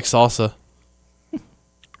match? I like salsa.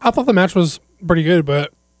 I thought the match was pretty good,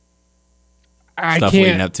 but I Stuff can't.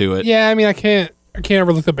 leading up to it. Yeah, I mean, I can't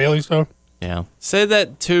ever look at Bailey stuff. Yeah. Say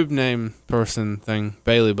that tube name person thing,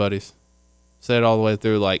 Bailey Buddies. Say it all the way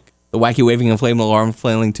through. Like, The wacky waving inflatable arm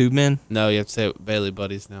flailing tube man. no, you have to say it Bailey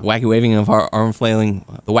Buddies now. Wacky waving arm flailing.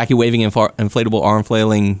 The wacky waving inflatable arm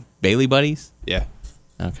flailing Bailey buddies. Yeah,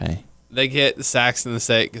 Okay. they get Saxon to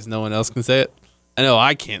say it because no one else can say it. I know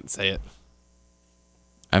I can't say it.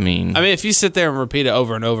 I mean, if you sit there and repeat it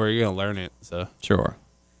over and over, you're gonna learn it. So sure.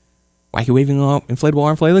 Wacky waving inflatable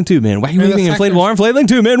arm flailing tube man. Wacky Yeah, waving that's inflatable arm flailing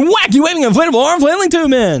tube man. Wacky waving inflatable arm flailing tube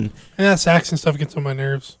man. And that Saxon stuff gets on my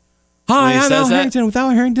nerves. Hi, When he I'm says Al that- Harrington with Al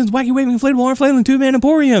Harrington's Wacky Waving Inflatable Arm Flailing Tube Man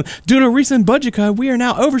Emporium. Due to a recent budget cut, we are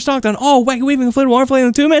now overstocked on all Wacky Waving Inflatable Arm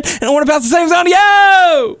Flailing Tube Man, and I want to pass the same sound to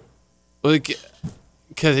you! Well,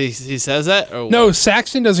 Because he says that? Or No, what?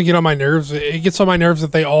 Saxton doesn't get on my nerves. It gets on my nerves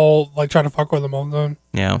that they all like try to fuck with him all the time.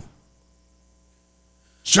 Yeah.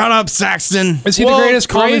 Shut up, Saxton. Is he Well, the greatest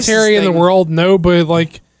Grace's commentary in the thing- world? No, but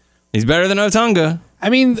like, He's better than Otunga.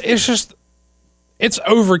 I mean, it's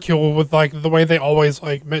overkill with like the way they always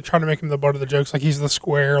like try to make him the butt of the jokes. Like he's the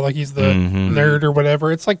square, like he's the nerd or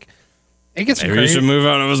whatever. It's like it gets Maybe great. he should move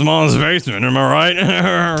out of his mom's basement. Am I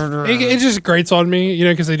right? It just grates on me,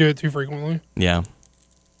 because they do it too frequently. Yeah.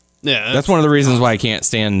 Yeah. That's one of the reasons why I can't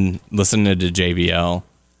stand listening to JBL,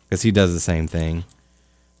 because he does the same thing.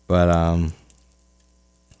 But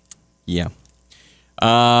yeah.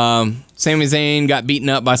 Sami Zayn got beaten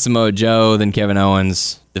up by Samoa Joe. Then Kevin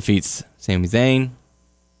Owens defeats Sami Zayn.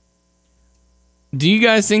 Do you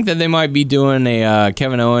guys think that they might be doing a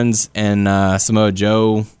Kevin Owens and Samoa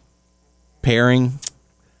Joe pairing?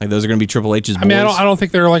 Like those are going to be Triple H's boys? I mean, I don't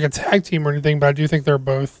think they're like a tag team or anything, but I do think they're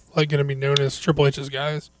both like going to be known as Triple H's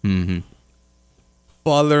guys. Mm-hmm.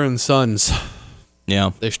 Father and sons.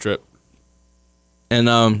 Yeah. They strip. And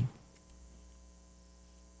I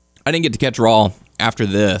didn't get to catch Raw after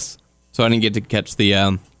this, so I didn't get to catch the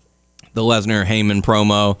Lesnar Heyman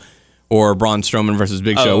promo or Braun Strowman versus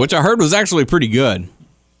Big Show, which I heard was actually pretty good.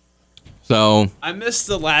 So I missed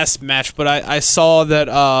the last match, but I saw that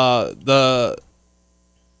the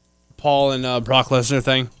Paul and Brock Lesnar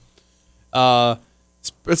thing.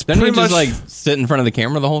 It's didn't pretty he just much like sit in front of the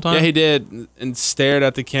camera the whole time? yeah, he did and stared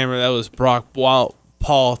at the camera. That was Brock while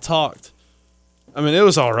Paul talked. I mean, it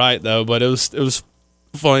was all right though, but it was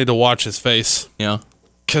funny to watch his face Yeah.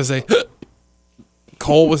 because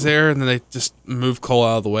Cole was there, and then they just moved Cole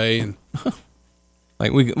out of the way, and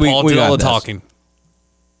Like we Paul did got all the this. talking.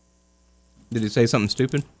 Did he say something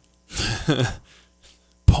stupid?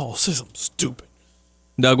 Paul says something stupid.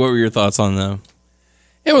 Doug, what were your thoughts on the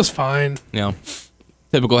It was fine.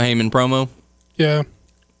 typical Heyman promo? Yeah.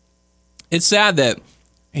 It's sad that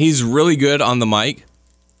he's really good on the mic,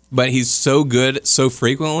 but he's so good so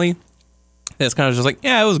frequently that it's kind of just like,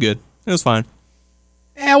 yeah, it was good. It was fine.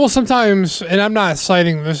 Yeah, well, sometimes, and I'm not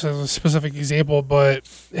citing this as a specific example, but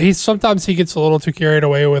sometimes he gets a little too carried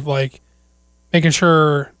away with like making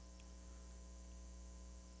sure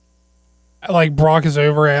like Brock is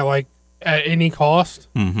over at any cost.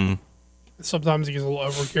 Mm-hmm. Sometimes he gets a little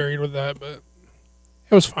overcarried with that, but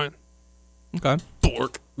it was fine. Okay.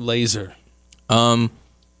 Bork laser.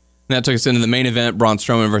 That took us into the main event, Braun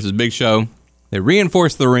Strowman versus Big Show. They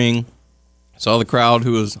reinforced the ring. Saw the crowd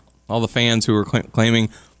all the fans who were claiming,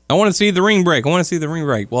 I want to see the ring break. I want to see the ring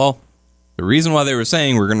break. Well, the reason why they were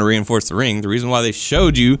saying we're going to reinforce the ring, the reason why they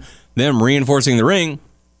showed you them reinforcing the ring,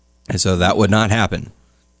 and so that would not happen.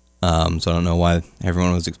 So I don't know why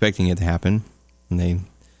everyone was expecting it to happen. And they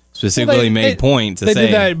specifically made point to they say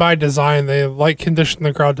did that by design. They conditioned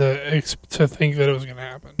the crowd to think that it was going to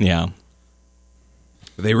happen. yeah.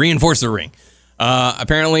 They reinforced the ring.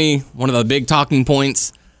 Apparently, one of the big talking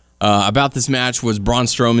points about this match was Braun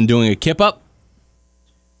Strowman doing a kip up.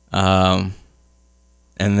 And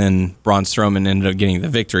then Braun Strowman ended up getting the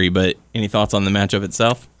victory. But any thoughts on the matchup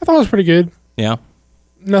itself? I thought it was pretty good. Yeah.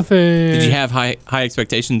 Nothing. Did you have high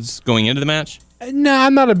expectations going into the match? No,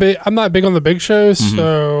 I'm not big on the Big Show, Mm-hmm.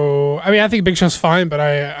 so I mean I think Big Show's fine, but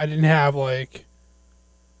I didn't have like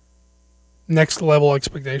next level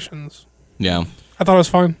expectations. Yeah. I thought it was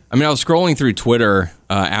fine. I mean, I was scrolling through Twitter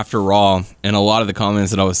after Raw, and a lot of the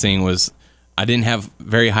comments that I was seeing was I didn't have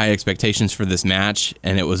very high expectations for this match,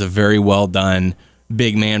 and it was a very well done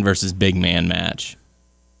big man versus big man match.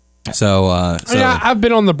 So, I mean, I've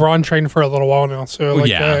been on the Braun train for a little while now, so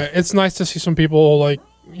it's nice to see some people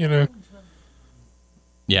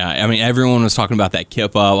yeah, I mean, everyone was talking about that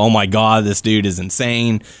kip up. Oh my God, this dude is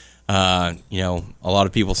insane. A lot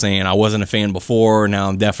of people saying I wasn't a fan before. Now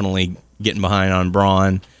I'm definitely getting behind on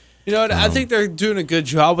Braun. You know what? I think they're doing a good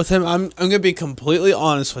job with him. I'm going to be completely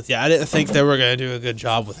honest with you. I didn't think they were going to do a good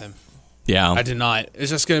job with him. Yeah. I did not.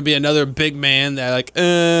 It's just going to be another big man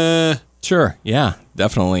that Sure. Yeah,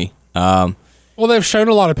 definitely. well, they've shown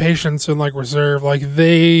a lot of patience and reserve.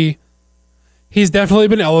 He's definitely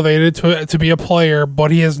been elevated to be a player,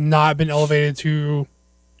 but he has not been elevated to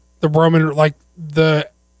the Roman the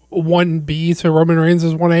 1B to Roman Reigns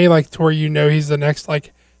is 1A, to where he's the next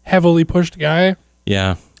heavily pushed guy.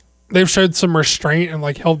 Yeah. They've showed some restraint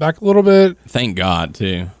and held back a little bit. Thank God,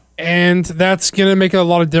 too. And that's going to make a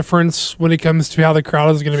lot of difference when it comes to how the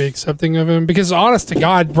crowd is going to be accepting of him. Because honest to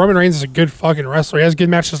God, Roman Reigns is a good fucking wrestler. He has good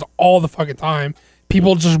matches all the fucking time.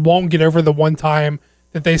 People just won't get over the one time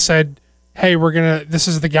that they said, hey, this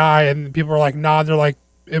is the guy. And people are like, nah, they're like,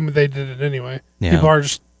 and they did it anyway. Yeah. People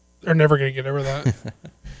are never going to get over that.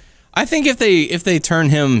 I think if they turn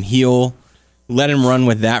him heel, let him run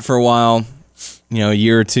with that for a while, a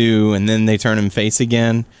year or two, and then they turn him face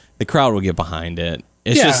again, the crowd will get behind it.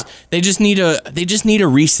 It's just they just need a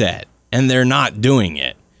reset, and they're not doing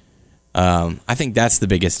it. I think that's the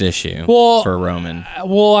biggest issue for Roman.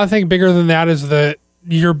 Well, I think bigger than that is that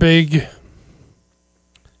your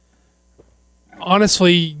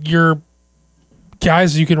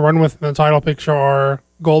guys you can run with in the title picture are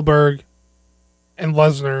Goldberg and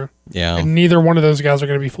Lesnar. Yeah. And neither one of those guys are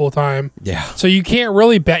going to be full time. Yeah. So you can't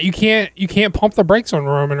really bet. You can't pump the brakes on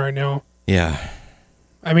Roman right now. Yeah.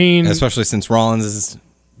 I mean, especially since Rollins is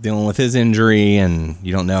dealing with his injury, and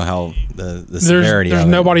you don't know how the severity. There's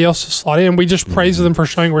nobody else to slot in. We just praise them for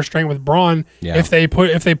showing restraint with Braun. Yeah. If they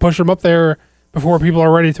push him up there before people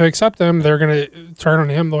are ready to accept him, they're gonna turn on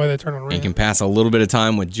him the way they turn on Randy. He can pass a little bit of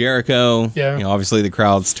time with Jericho. Yeah. Obviously the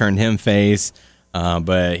crowd's turned him face,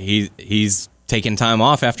 but he's taking time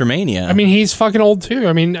off after Mania. I mean, he's fucking old too.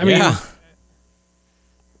 I mean,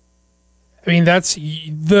 that's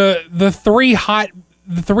the three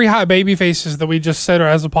hot baby faces that we just said are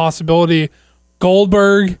as a possibility: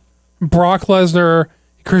 Goldberg, Brock Lesnar,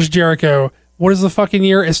 Chris Jericho. What is the fucking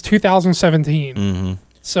year? It's 2017. Mm-hmm.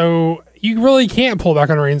 So you really can't pull back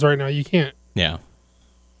on Reigns right now. You can't. Yeah.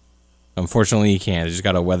 Unfortunately, you can't. You just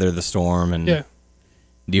got to weather the storm and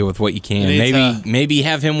deal with what you can. Maybe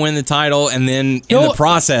have him win the title and then in the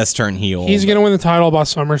process turn heel. He's going to win the title by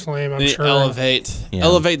SummerSlam, I'm sure. Elevate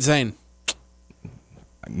Zayn.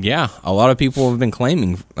 Yeah, a lot of people have been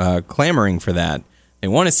clamoring for that. They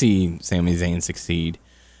want to see Sami Zayn succeed.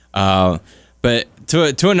 But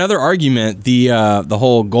to another argument, the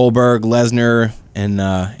whole Goldberg, Lesnar,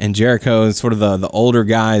 and Jericho, sort of the older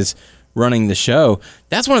guys running the show.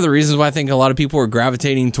 That's one of the reasons why I think a lot of people are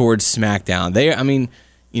gravitating towards SmackDown.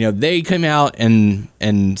 They came out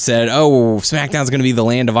and said, "Oh, well, SmackDown's going to be the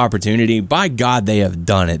land of opportunity." By God, they have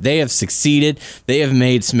done it. They have succeeded. They have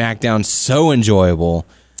made SmackDown so enjoyable.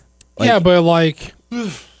 But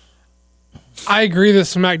I agree that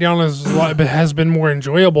SmackDown has been more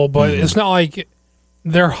enjoyable, but it's not like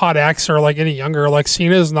their hot acts are like any younger. Like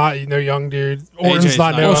Cena's not no young dude. Orton's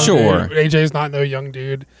not no young dude. AJ's not no young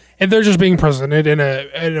dude. And they're just being presented in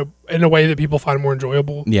a way that people find more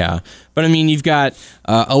enjoyable. Yeah, but I mean, you've got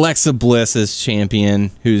Alexa Bliss as champion,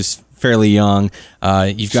 who's fairly young.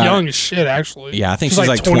 She's young as shit, actually. Yeah, I think she's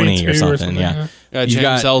like 20 or something. Yeah.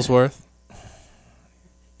 James Ellsworth.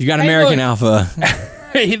 You got American Alpha.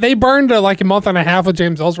 They burned like a month and a half with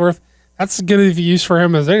James Ellsworth. That's as good of a use for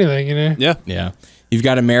him as anything, Yeah. Yeah. You've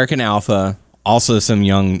got American Alpha, also some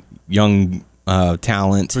young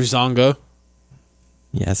talent. Breezango.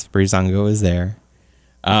 Yes, Breezango is there.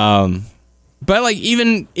 But like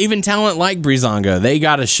even talent like Breezango, they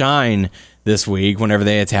got to shine this week whenever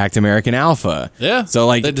they attacked American Alpha. Yeah. So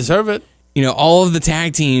like they deserve it. All of the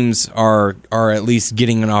tag teams are at least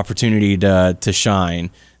getting an opportunity to shine.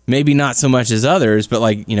 Maybe not so much as others, but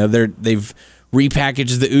like they've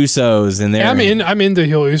repackaged the Usos and they're. I'm into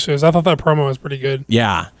heel Usos. I thought that promo was pretty good.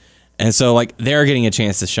 Yeah, and so like they're getting a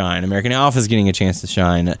chance to shine. American Alpha's getting a chance to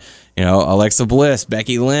shine. Alexa Bliss,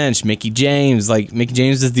 Becky Lynch, Mickie James. Like Mickie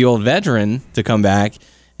James is the old veteran to come back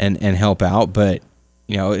and help out, but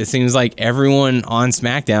it seems like everyone on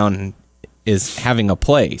SmackDown is having a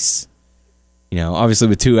place. Obviously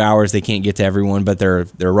with 2 hours they can't get to everyone, but their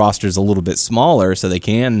roster's a little bit smaller, so they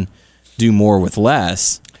can do more with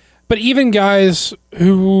less. But even guys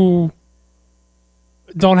who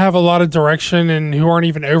don't have a lot of direction and who aren't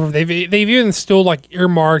even over, they've even still like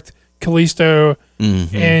earmarked Kalisto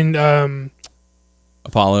and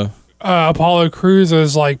Apollo Crews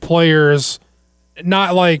as like players,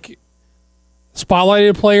 not like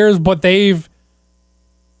spotlighted players, but they've.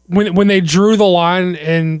 When they drew the line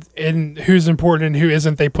and who's important and who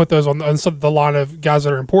isn't, they put those on the line of guys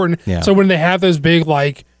that are important. Yeah. So when they have those big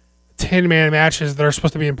like 10-man matches that are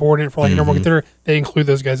supposed to be important for like a normal contender, they include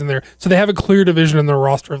those guys in there. So they have a clear division in their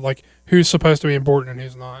roster of like who's supposed to be important and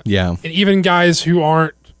who's not. Yeah. And even guys who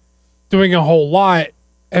aren't doing a whole lot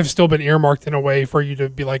have still been earmarked in a way for you to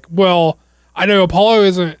be like, well, I know Apollo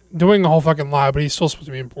isn't doing a whole fucking lot, but he's still supposed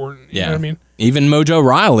to be important. You know what I mean? Even Mojo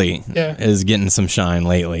Riley is getting some shine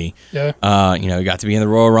lately. Yeah. He got to be in the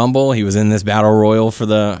Royal Rumble. He was in this Battle Royal for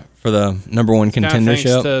the number one contender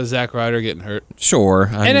show. Thanks to Zack Ryder getting hurt. Sure.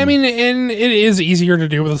 And it is easier to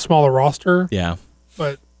do with a smaller roster. Yeah.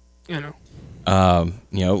 But,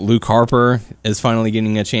 Luke Harper is finally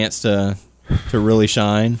getting a chance to really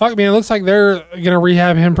shine. Fuck, man, it looks like they're going to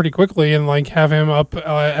rehab him pretty quickly and like have him up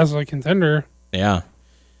as a contender. Yeah.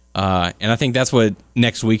 And I think that's what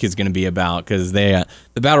next week is going to be about, because the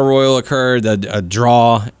Battle Royal occurred, a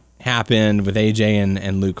draw happened with AJ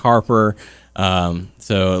and Luke Harper.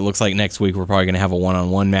 So it looks like next week we're probably going to have a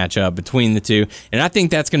one-on-one matchup between the two, and I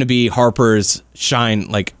think that's going to be Harper's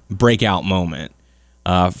breakout moment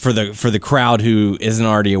for the crowd who isn't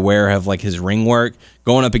already aware of like his ring work.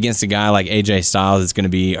 Going up against a guy like AJ Styles is going to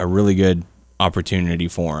be a really good opportunity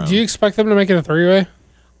for him. Do you expect them to make it a 3-way?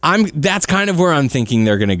 That's kind of where I'm thinking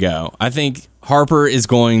they're going to go. I think Harper is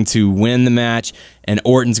going to win the match, and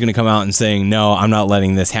Orton's going to come out and saying, "No, I'm not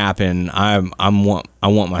letting this happen. I want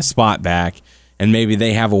my spot back." And maybe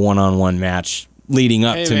they have a one-on-one match leading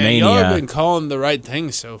up to Mania. Y'all have been calling the right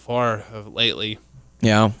things so far lately.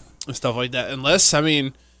 Yeah, and stuff like that. Unless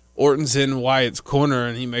Orton's in Wyatt's corner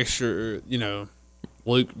and he makes sure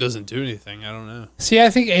Luke doesn't do anything. I don't know. See, I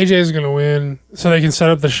think AJ is going to win, so they can set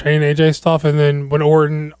up the Shane AJ stuff, and then when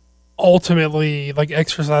Orton ultimately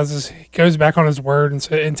exercises, goes back on his word and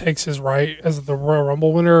takes his right as the Royal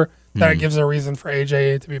Rumble winner, that gives a reason for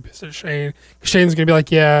AJ to be pissed at Shane. Shane's going to be like,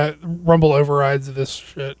 "Yeah, Rumble overrides this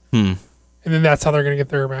shit," and then that's how they're going to get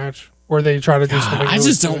their match, where they try to do something. I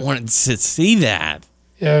just don't want to see that.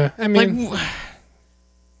 Yeah, I mean,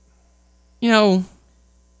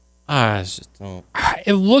 I just don't.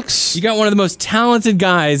 It looks. You got one of the most talented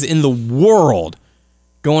guys in the world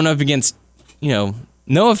going up against, no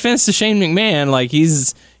offense to Shane McMahon,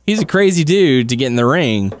 he's a crazy dude to get in the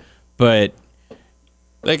ring, but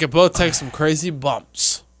they could both take some crazy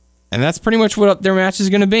bumps. And that's pretty much what their match is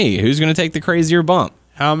going to be. Who's going to take the crazier bump?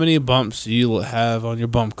 How many bumps do you have on your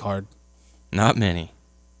bump card? Not many.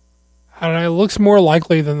 I don't know. It looks more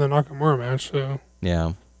likely than the Nakamura match, so.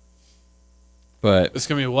 Yeah. But it's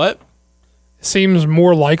going to be what? It seems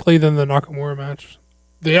more likely than the Nakamura match.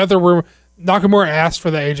 The other rumor, Nakamura asked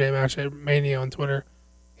for the AJ match at Mania on Twitter.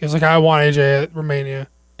 He was like, "I want AJ at Mania."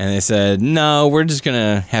 And they said, "No, we're just going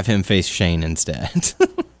to have him face Shane instead."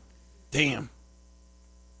 Damn.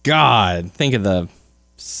 God, think of the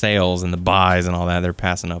sales and the buys and all that they're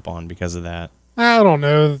passing up on because of that. I don't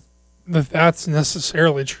know that that's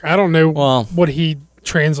necessarily true. I don't know what he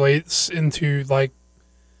translates into,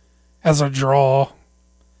 as a draw.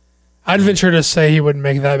 I'd venture to say he wouldn't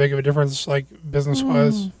make that big of a difference,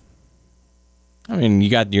 business-wise. I mean, you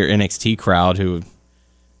got your NXT crowd who,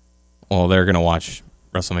 they're going to watch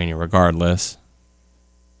WrestleMania regardless.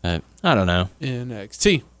 But I don't know.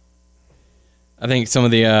 NXT. I think some of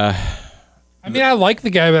the... I mean, I like the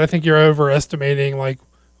guy, but I think you're overestimating,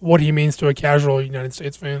 what he means to a casual United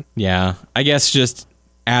States fan. Yeah. I guess just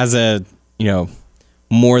as a,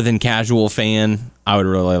 more than casual fan, I would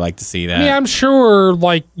really like to see that. Yeah, I'm sure,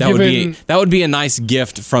 that would be a nice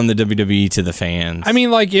gift from the WWE to the fans. I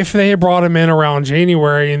mean, if they had brought him in around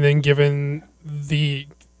January and then given the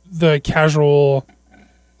casual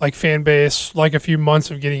fan base a few months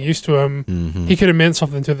of getting used to him, he could have meant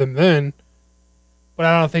something to them then. But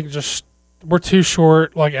I don't think we're too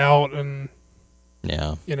short out and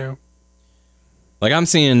yeah, I'm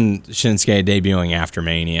seeing Shinsuke debuting after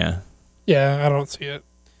Mania. Yeah, I don't see it.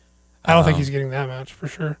 I don't think he's getting that match for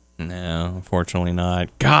sure. No, unfortunately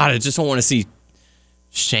not. God, I just don't want to see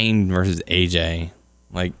Shane versus AJ.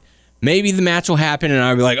 Maybe the match will happen and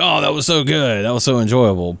I'll be like, "Oh, that was so good. That was so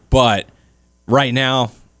enjoyable." But right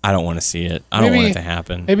now, I don't want to see it. I don't want it to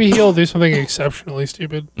happen. Maybe he'll do something exceptionally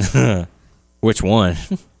stupid. Which one?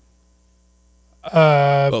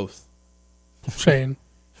 Both. Shane.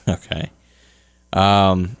 Okay.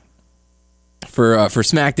 For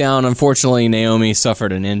SmackDown, unfortunately, Naomi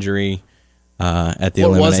suffered an injury at the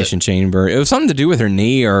Elimination Chamber. It was something to do with her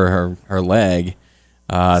knee or her leg. Is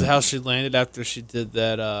that how she landed after she did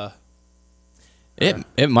that?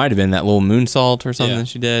 It might have been that little moonsault or something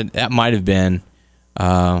she did. That might have been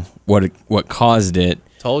what caused it.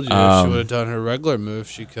 Told you if she would have done her regular move,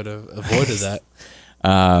 she could have avoided that.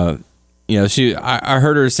 I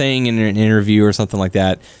heard her saying in an interview or something like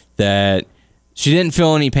that she didn't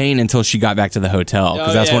feel any pain until she got back to the hotel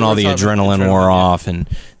because that's when all the adrenaline wore off, and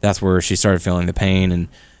that's where she started feeling the pain. And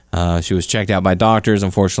she was checked out by doctors.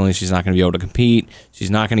 Unfortunately, she's not going to be able to compete. She's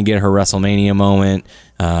not going to get her WrestleMania moment,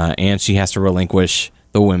 and she has to relinquish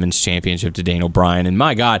the Women's Championship to Daniel Bryan. And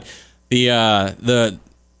my God, Daniel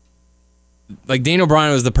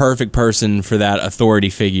Bryan was the perfect person for that authority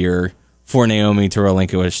figure for Naomi to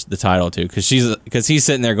relinquish the title to, because he's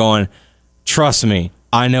sitting there going, "Trust me,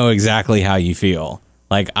 I know exactly how you feel.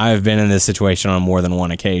 I've been in this situation on more than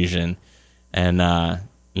one occasion." And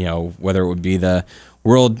whether it would be the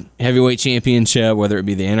World Heavyweight Championship, whether it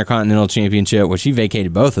be the Intercontinental Championship, which he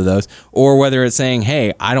vacated both of those, or whether it's saying,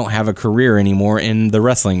 "Hey, I don't have a career anymore in the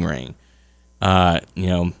wrestling ring."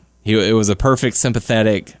 It was a perfect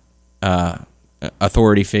sympathetic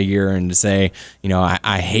authority figure, and to say,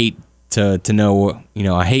 I hate to know,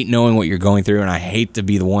 I hate knowing what you're going through, and I hate to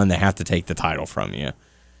be the one that have to take the title from you.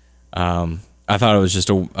 I thought it was just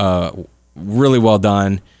a really well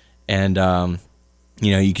done, and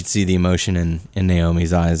you could see the emotion in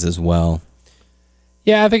Naomi's eyes as well.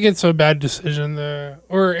 Yeah, I think it's a bad decision,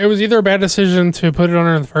 or it was either a bad decision to put it on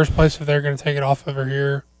her in the first place if they're going to take it off of her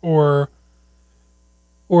here, or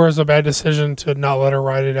it's a bad decision to not let her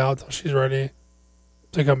ride it out until she's ready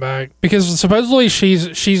to come back. Because supposedly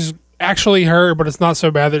she's actually hurt, but it's not so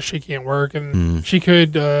bad that she can't work, and she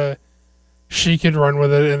could run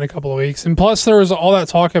with it in a couple of weeks. And plus, there was all that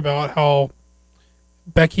talk about how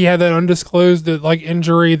Becky had that undisclosed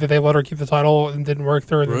injury that they let her keep the title and didn't work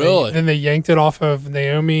through. And Really? Then they yanked it off of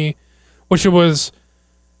Naomi, which it was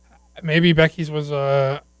maybe Becky's was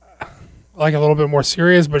a little bit more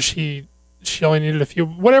serious, but she only needed a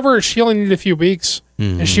few weeks,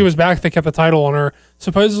 and she was back. They kept the title on her.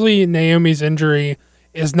 Supposedly Naomi's injury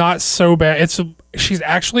is not so bad. She's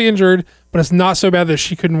actually injured, but it's not so bad that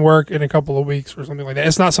she couldn't work in a couple of weeks or something like that.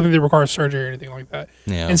 It's not something that requires surgery or anything like that.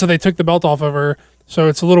 Yeah. And so they took the belt off of her. So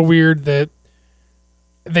it's a little weird that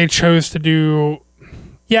they chose to do.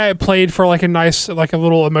 Yeah, it played for a nice, a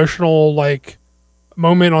little emotional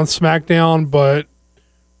moment on SmackDown, but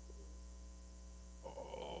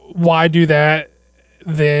why do that?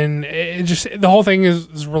 Then it just, the whole thing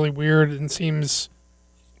is really weird and seems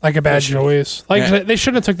like a bad choice. They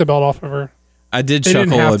shouldn't have took the belt off of her. I did They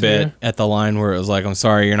didn't chuckle have a bit at the line where it was like, I'm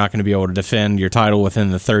sorry, you're not going to be able to defend your title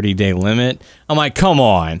within the 30-day limit. I'm like, come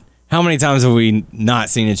on. How many times have we not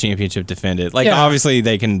seen a championship defended? Yeah. Obviously,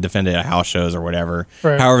 they can defend it at house shows or whatever,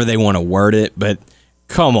 Right. however they want to word it, but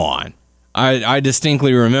come on. I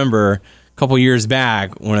distinctly remember a couple years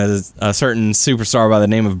back when a certain superstar by the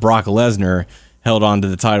name of Brock Lesnar held on to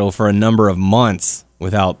the title for a number of months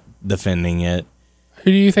without defending it.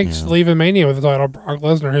 Who do you think's leaving Mania with the title? Brock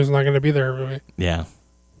Lesnar, who's not going to be there every week. Yeah.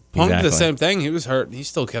 Punk did Exactly. the same thing. He was hurt, and he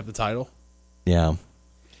still kept the title. Yeah.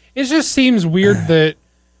 It just seems weird that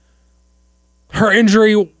her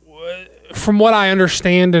injury, from what I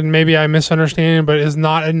understand, and maybe I misunderstand, but is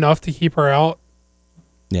not enough to keep her out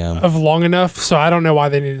Yeah. of long enough. So I don't know why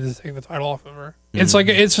they needed to take the title off of her. It's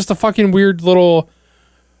it's just a fucking weird little.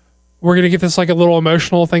 We're gonna get this a little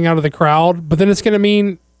emotional thing out of the crowd, but then it's gonna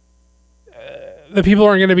mean the people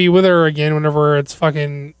aren't gonna be with her again whenever it's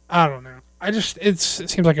fucking. I don't know. It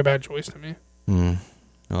seems like a bad choice to me.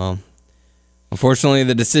 Well, unfortunately,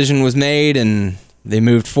 the decision was made and they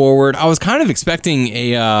moved forward. I was kind of expecting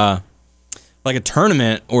a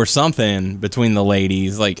tournament or something between the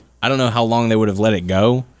ladies. I don't know how long they would have let it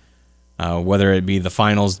go. Whether it be the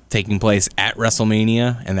finals taking place at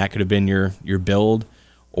WrestleMania, and that could have been your build,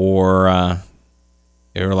 or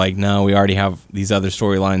they were like, no, we already have these other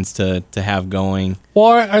storylines to have going.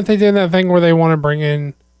 Well, aren't they doing that thing where they want to bring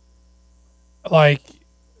in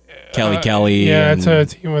Kelly, yeah, and, to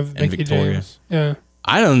team with and Mickie Victoria. James. Yeah.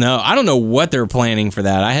 I don't know what they're planning for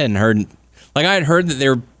that. I hadn't heard. I had heard that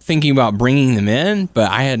they're thinking about bringing them in, but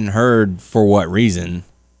I hadn't heard for what reason.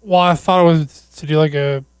 Well, I thought it was to do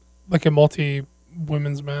a multi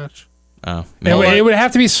women's match. Oh, It would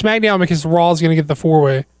have to be SmackDown because Raw is going to get the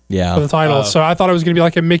 4-way yeah. for the title. So I thought it was going to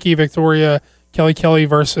be a Mickie, Victoria, Kelly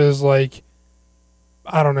versus I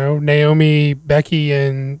don't know, Naomi, Becky,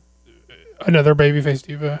 and another babyface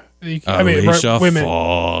diva. Alicia women.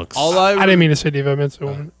 Fox. I didn't mean to say diva. I meant to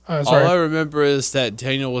woman. All Sorry. I remember is that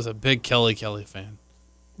Daniel was a big Kelly fan.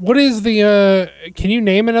 What is the? Can you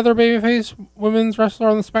name another babyface women's wrestler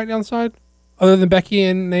on the SmackDown side other than Becky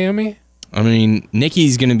and Naomi? I mean,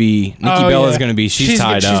 Nikki Bella's going to be. She's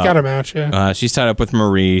tied up. She's got a match. Yeah. She's tied up with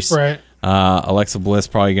Maurice. Right. Alexa Bliss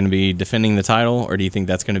probably going to be defending the title, or do you think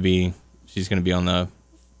that's going to be? She's going to be on the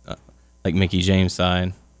Mickie James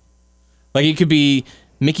side. It could be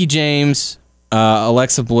Mickie James,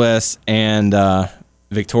 Alexa Bliss, and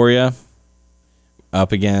Victoria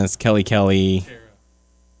up against Kelly. Tara.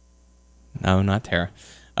 No, not Tara.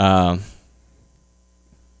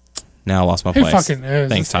 Now I lost my Who place. fucking knows?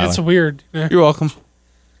 Thanks, Tyler. It's weird. Yeah. You're welcome.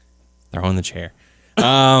 Throwing the chair.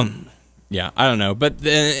 Yeah, I don't know. But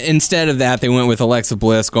instead of that, they went with Alexa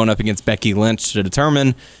Bliss going up against Becky Lynch to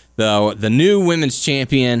determine the new women's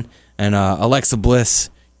champion. And Alexa Bliss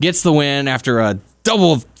gets the win after a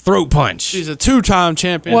double throat punch. She's a 2-time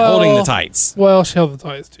champion. Well- holding the tights. Well, she held the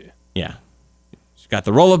ties too. Yeah. She got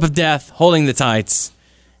the roll-up of death, holding the tights,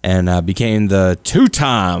 and became the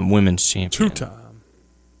 2-time women's champion. 2-time.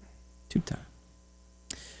 2-time.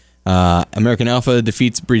 American Alpha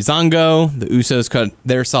defeats Breezango. The Usos cut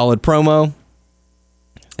their solid promo.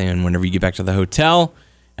 And whenever you get back to the hotel,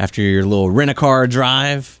 after your little rent-a-car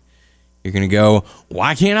drive, you're going to go,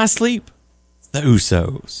 why can't I sleep? It's the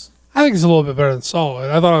Usos. I think it's a little bit better than solid.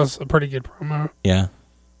 I thought it was a pretty good promo. Yeah.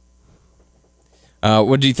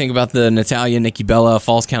 What do you think about the Natalya Nikki Bella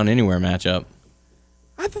Falls Count Anywhere matchup?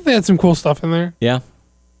 I thought they had some cool stuff in there. Yeah,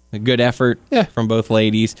 a good effort from both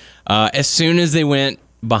ladies. As soon as they went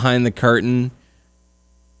behind the curtain,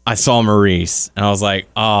 I saw Maurice, and I was like,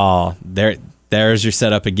 "Oh, there's your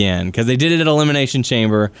setup again." Because they did it at Elimination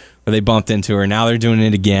Chamber, where they bumped into her. Now they're doing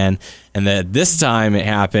it again, and that this time it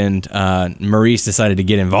happened. Maurice decided to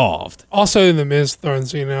get involved. Also, the Miz throwing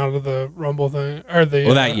Cena out of the Rumble thing, or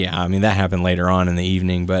the that happened later on in the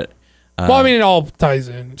evening, but well, I mean, it all ties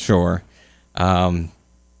in. Sure.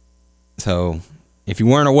 So if you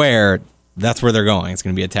weren't aware, that's where they're going. It's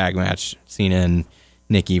going to be a tag match: Cena and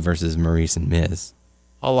Nikki versus Maurice and Miz.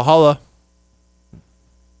 Holla holla.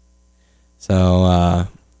 So,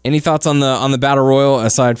 any thoughts on the battle royal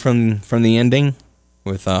aside from the ending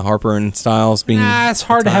with Harper and Styles being? It's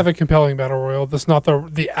hard to have a compelling battle royal. That's not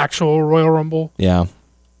the actual Royal Rumble. Yeah.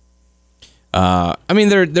 I mean,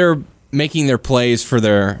 they're making their plays for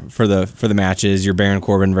the matches. Your Baron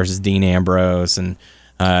Corbin versus Dean Ambrose, and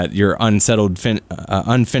your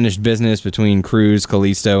unfinished business between Cruz,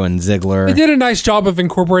 Kalisto, and Ziggler. They did a nice job of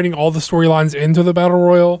incorporating all the storylines into the battle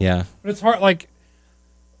royal. Yeah, but it's hard, like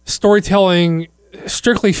storytelling,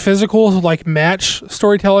 strictly physical, like match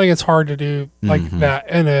storytelling. It's hard to do like that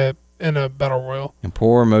in a battle royal. And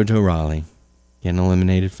poor Mojo Rawley getting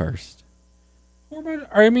eliminated first.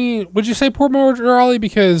 Would you say poor Mojo Rawley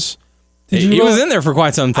because he was in there for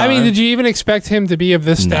quite some time? I mean, did you even expect him to be of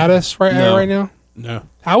this status right now? No,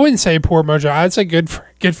 I wouldn't say poor Mojo. I'd say good for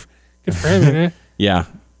him. You know? Yeah,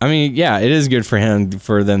 I mean, yeah, it is good for him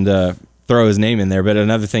for them to throw his name in there. But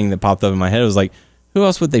another thing that popped up in my head was like, who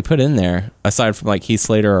else would they put in there aside from like Heath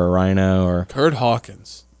Slater or Rhino or Kurt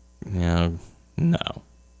Hawkins? No. So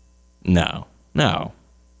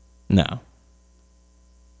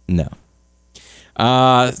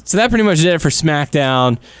that pretty much did it for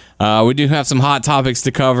SmackDown. We do have some hot topics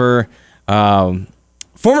to cover.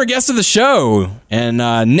 Former guest of the show and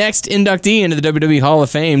next inductee into the WWE Hall of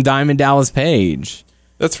Fame, Diamond Dallas Page.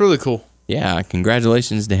 That's really cool. Yeah,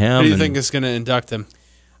 congratulations to him. Who do you think is going to induct him?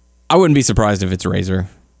 I wouldn't be surprised if it's Razor.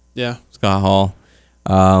 Yeah, Scott Hall.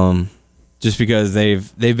 Just because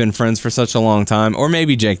they've been friends for such a long time, or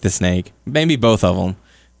maybe Jake the Snake, maybe both of them,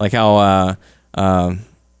 like how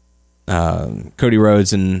Cody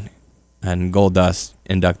Rhodes and Goldust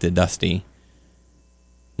inducted Dusty.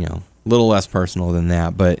 You know, a little less personal than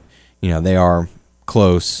that, but you know they are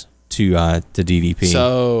close to DDP.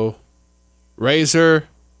 So, Razor,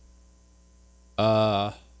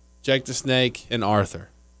 Jake the Snake, and Arthur,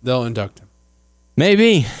 they'll induct him.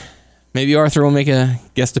 Maybe Arthur will make a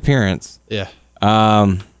guest appearance. Yeah.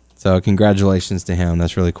 So congratulations to him.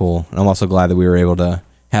 That's really cool. And I'm also glad that we were able to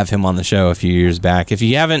have him on the show a few years back. If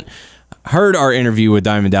you haven't heard our interview with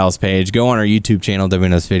Diamond Dallas Page, go on our YouTube channel,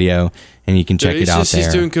 WNS Video, and you can check it out there.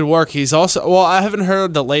 He's doing good work. He's also, well, I haven't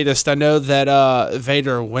heard the latest. I know that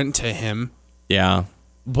Vader went to him. Yeah.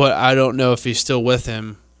 But I don't know if he's still with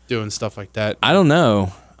him doing stuff like that. I don't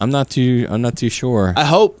know. I'm not too sure. I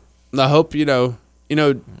hope you know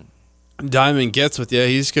Diamond gets with you.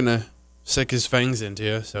 He's gonna stick his fangs into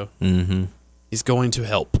you, so he's going to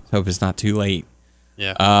help. Hope it's not too late.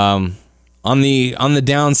 Yeah. On the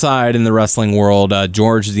downside in the wrestling world,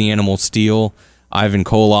 George the Animal Steel, Ivan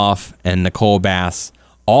Koloff, and Nicole Bass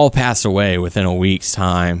all passed away within a week's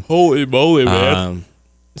time. Holy moly, man!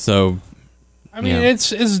 So, I mean, it's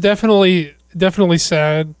definitely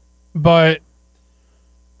sad, but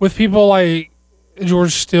with people like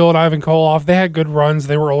George Steele and Ivan Koloff, they had good runs.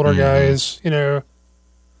 They were older guys, you know.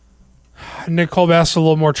 Nicole Bass is a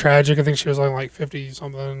little more tragic. I think she was only like 50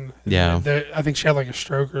 something. Yeah. I think she had like a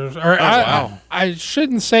stroke wow. I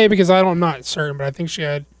shouldn't say because I'm not certain, but I think she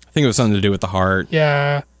had. I think it was something to do with the heart.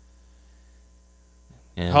 Yeah.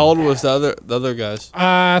 How old was the other guys?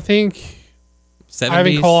 I think 70s?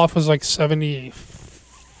 Ivan Koloff was like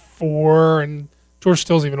 74, and George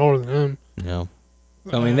Steele's even older than him. Yeah.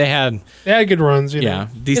 So, I mean, they had good runs. You know.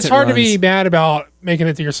 Decent it's hard runs. to be mad about making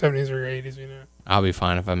it to your 70s or your 80s. You know. I'll be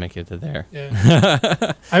fine if I make it to there.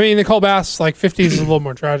 Yeah. I mean, Nicole Bass, like 50s is a little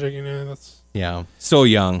more tragic. You know. Still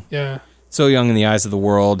young. Yeah. Still young in the eyes of the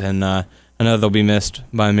world, and I know they'll be missed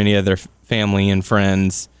by many of their family and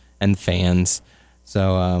friends and fans.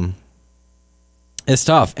 So it's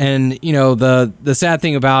tough, and you know the sad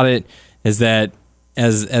thing about it is that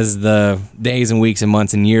as the days and weeks and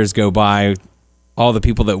months and years go by, all the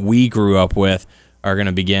people that we grew up with are going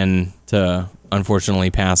to begin to unfortunately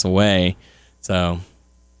pass away. So,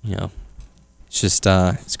 you know, it's just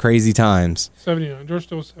it's crazy times. 79. George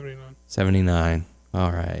Steele was 79. 79.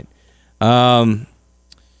 All right.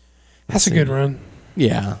 That's a good run.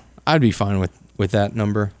 Yeah, I'd be fine with that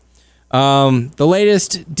number. The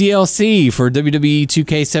latest DLC for WWE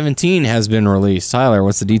 2K17 has been released. Tyler,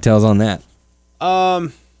 what's the details on that?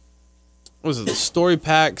 What was it, the story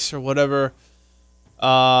packs or whatever? They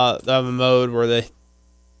have a mode where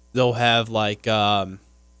they'll have like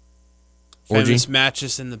famous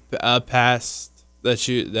matches in the past that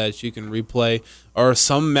you can replay, or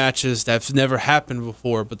some matches that's never happened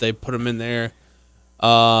before, but they put them in there.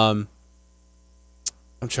 I'm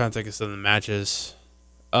trying to think of some of the matches.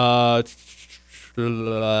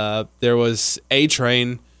 There was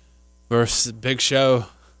A-Train versus Big Show.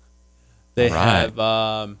 They have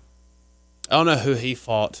I don't know who he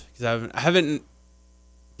fought because I haven't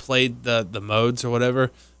played the modes or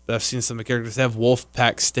whatever, but I've seen some of the characters. They have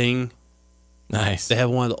Wolfpack Sting. Nice. They have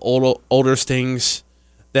one of the older Stings.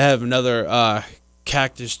 They have another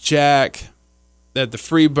Cactus Jack. They have the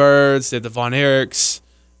Freebirds. They have the Von Erichs.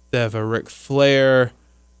 They have a Ric Flair.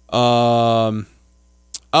 One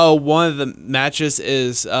of the matches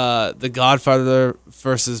is the Godfather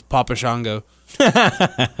versus Papa Shango.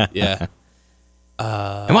 Yeah.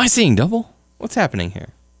 Am I seeing double? What's happening here?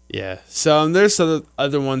 Yeah. So there's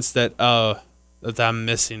other ones that I'm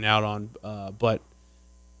missing out on. But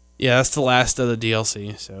yeah, that's the last of the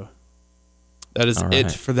DLC. So that is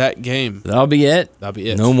it for that game. That'll be it. That'll be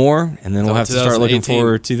it. No more, and then we'll have to start looking 2018.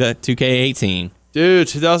 forward to that 2K18. Dude,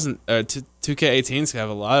 2K18 is gonna have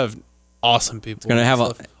a lot of awesome people. It's gonna have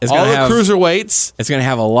all the cruiserweights. It's gonna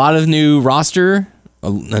have a lot of new roster,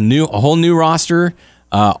 a whole new roster,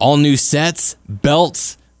 all new sets,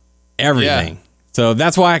 belts, everything. Yeah. So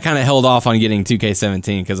that's why I kind of held off on getting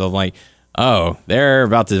 2K17 because I'm like, oh, they're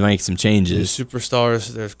about to make some New changes. superstars.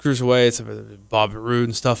 There's cruiserweights, Bobby Roode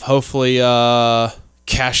and stuff. Hopefully,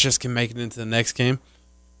 Cassius can make it into the next game.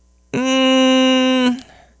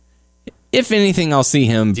 If anything, I'll see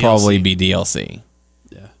him DLC. probably be DLC.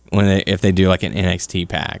 Yeah. If they do like an NXT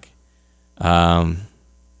pack. So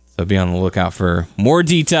be on the lookout for more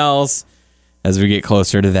details as we get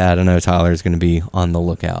closer to that. I know Tyler's going to be on the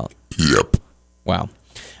lookout. Yep. Wow.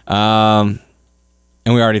 And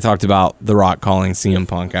we already talked about The Rock calling CM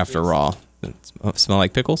Punk after Raw. Smell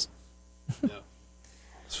like pickles?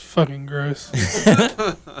 It's fucking gross.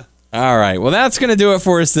 All right. Well, that's going to do it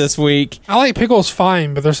for us this week. I like pickles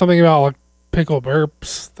fine, but there's something about like pickle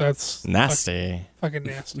burps that's Nasty. fucking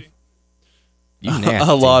nasty. You nasty.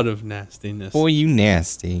 A lot of nastiness. Boy, you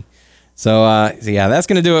nasty. So yeah, that's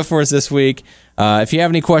going to do it for us this week. If you have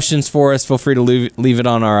any questions for us, feel free to leave it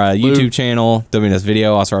on our YouTube channel, WNS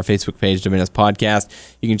Video, also our Facebook page, WNS Podcast.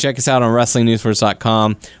 You can check us out on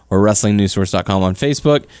WrestlingNewsSource.com or WrestlingNewsSource.com on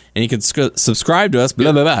Facebook. And you can subscribe to us,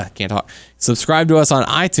 can't talk. Subscribe to us on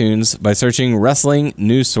iTunes by searching Wrestling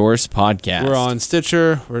News Source Podcast. We're on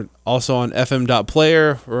Stitcher. We're also on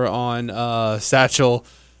FM.player. We're on Satchel.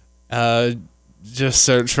 Just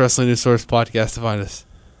search Wrestling News Source Podcast to find us.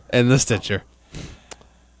 And the Stitcher. You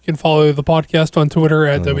can follow the podcast on Twitter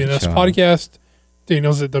at WNS job. Podcast.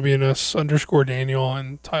 Daniel's at WNS_Daniel,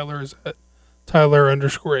 and Tyler's at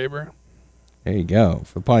Tyler_Aber. There you go.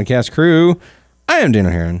 For the podcast crew, I am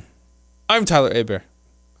Daniel Heron. I'm Tyler Aber.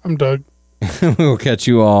 I'm Doug. We will catch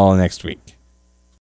you all next week.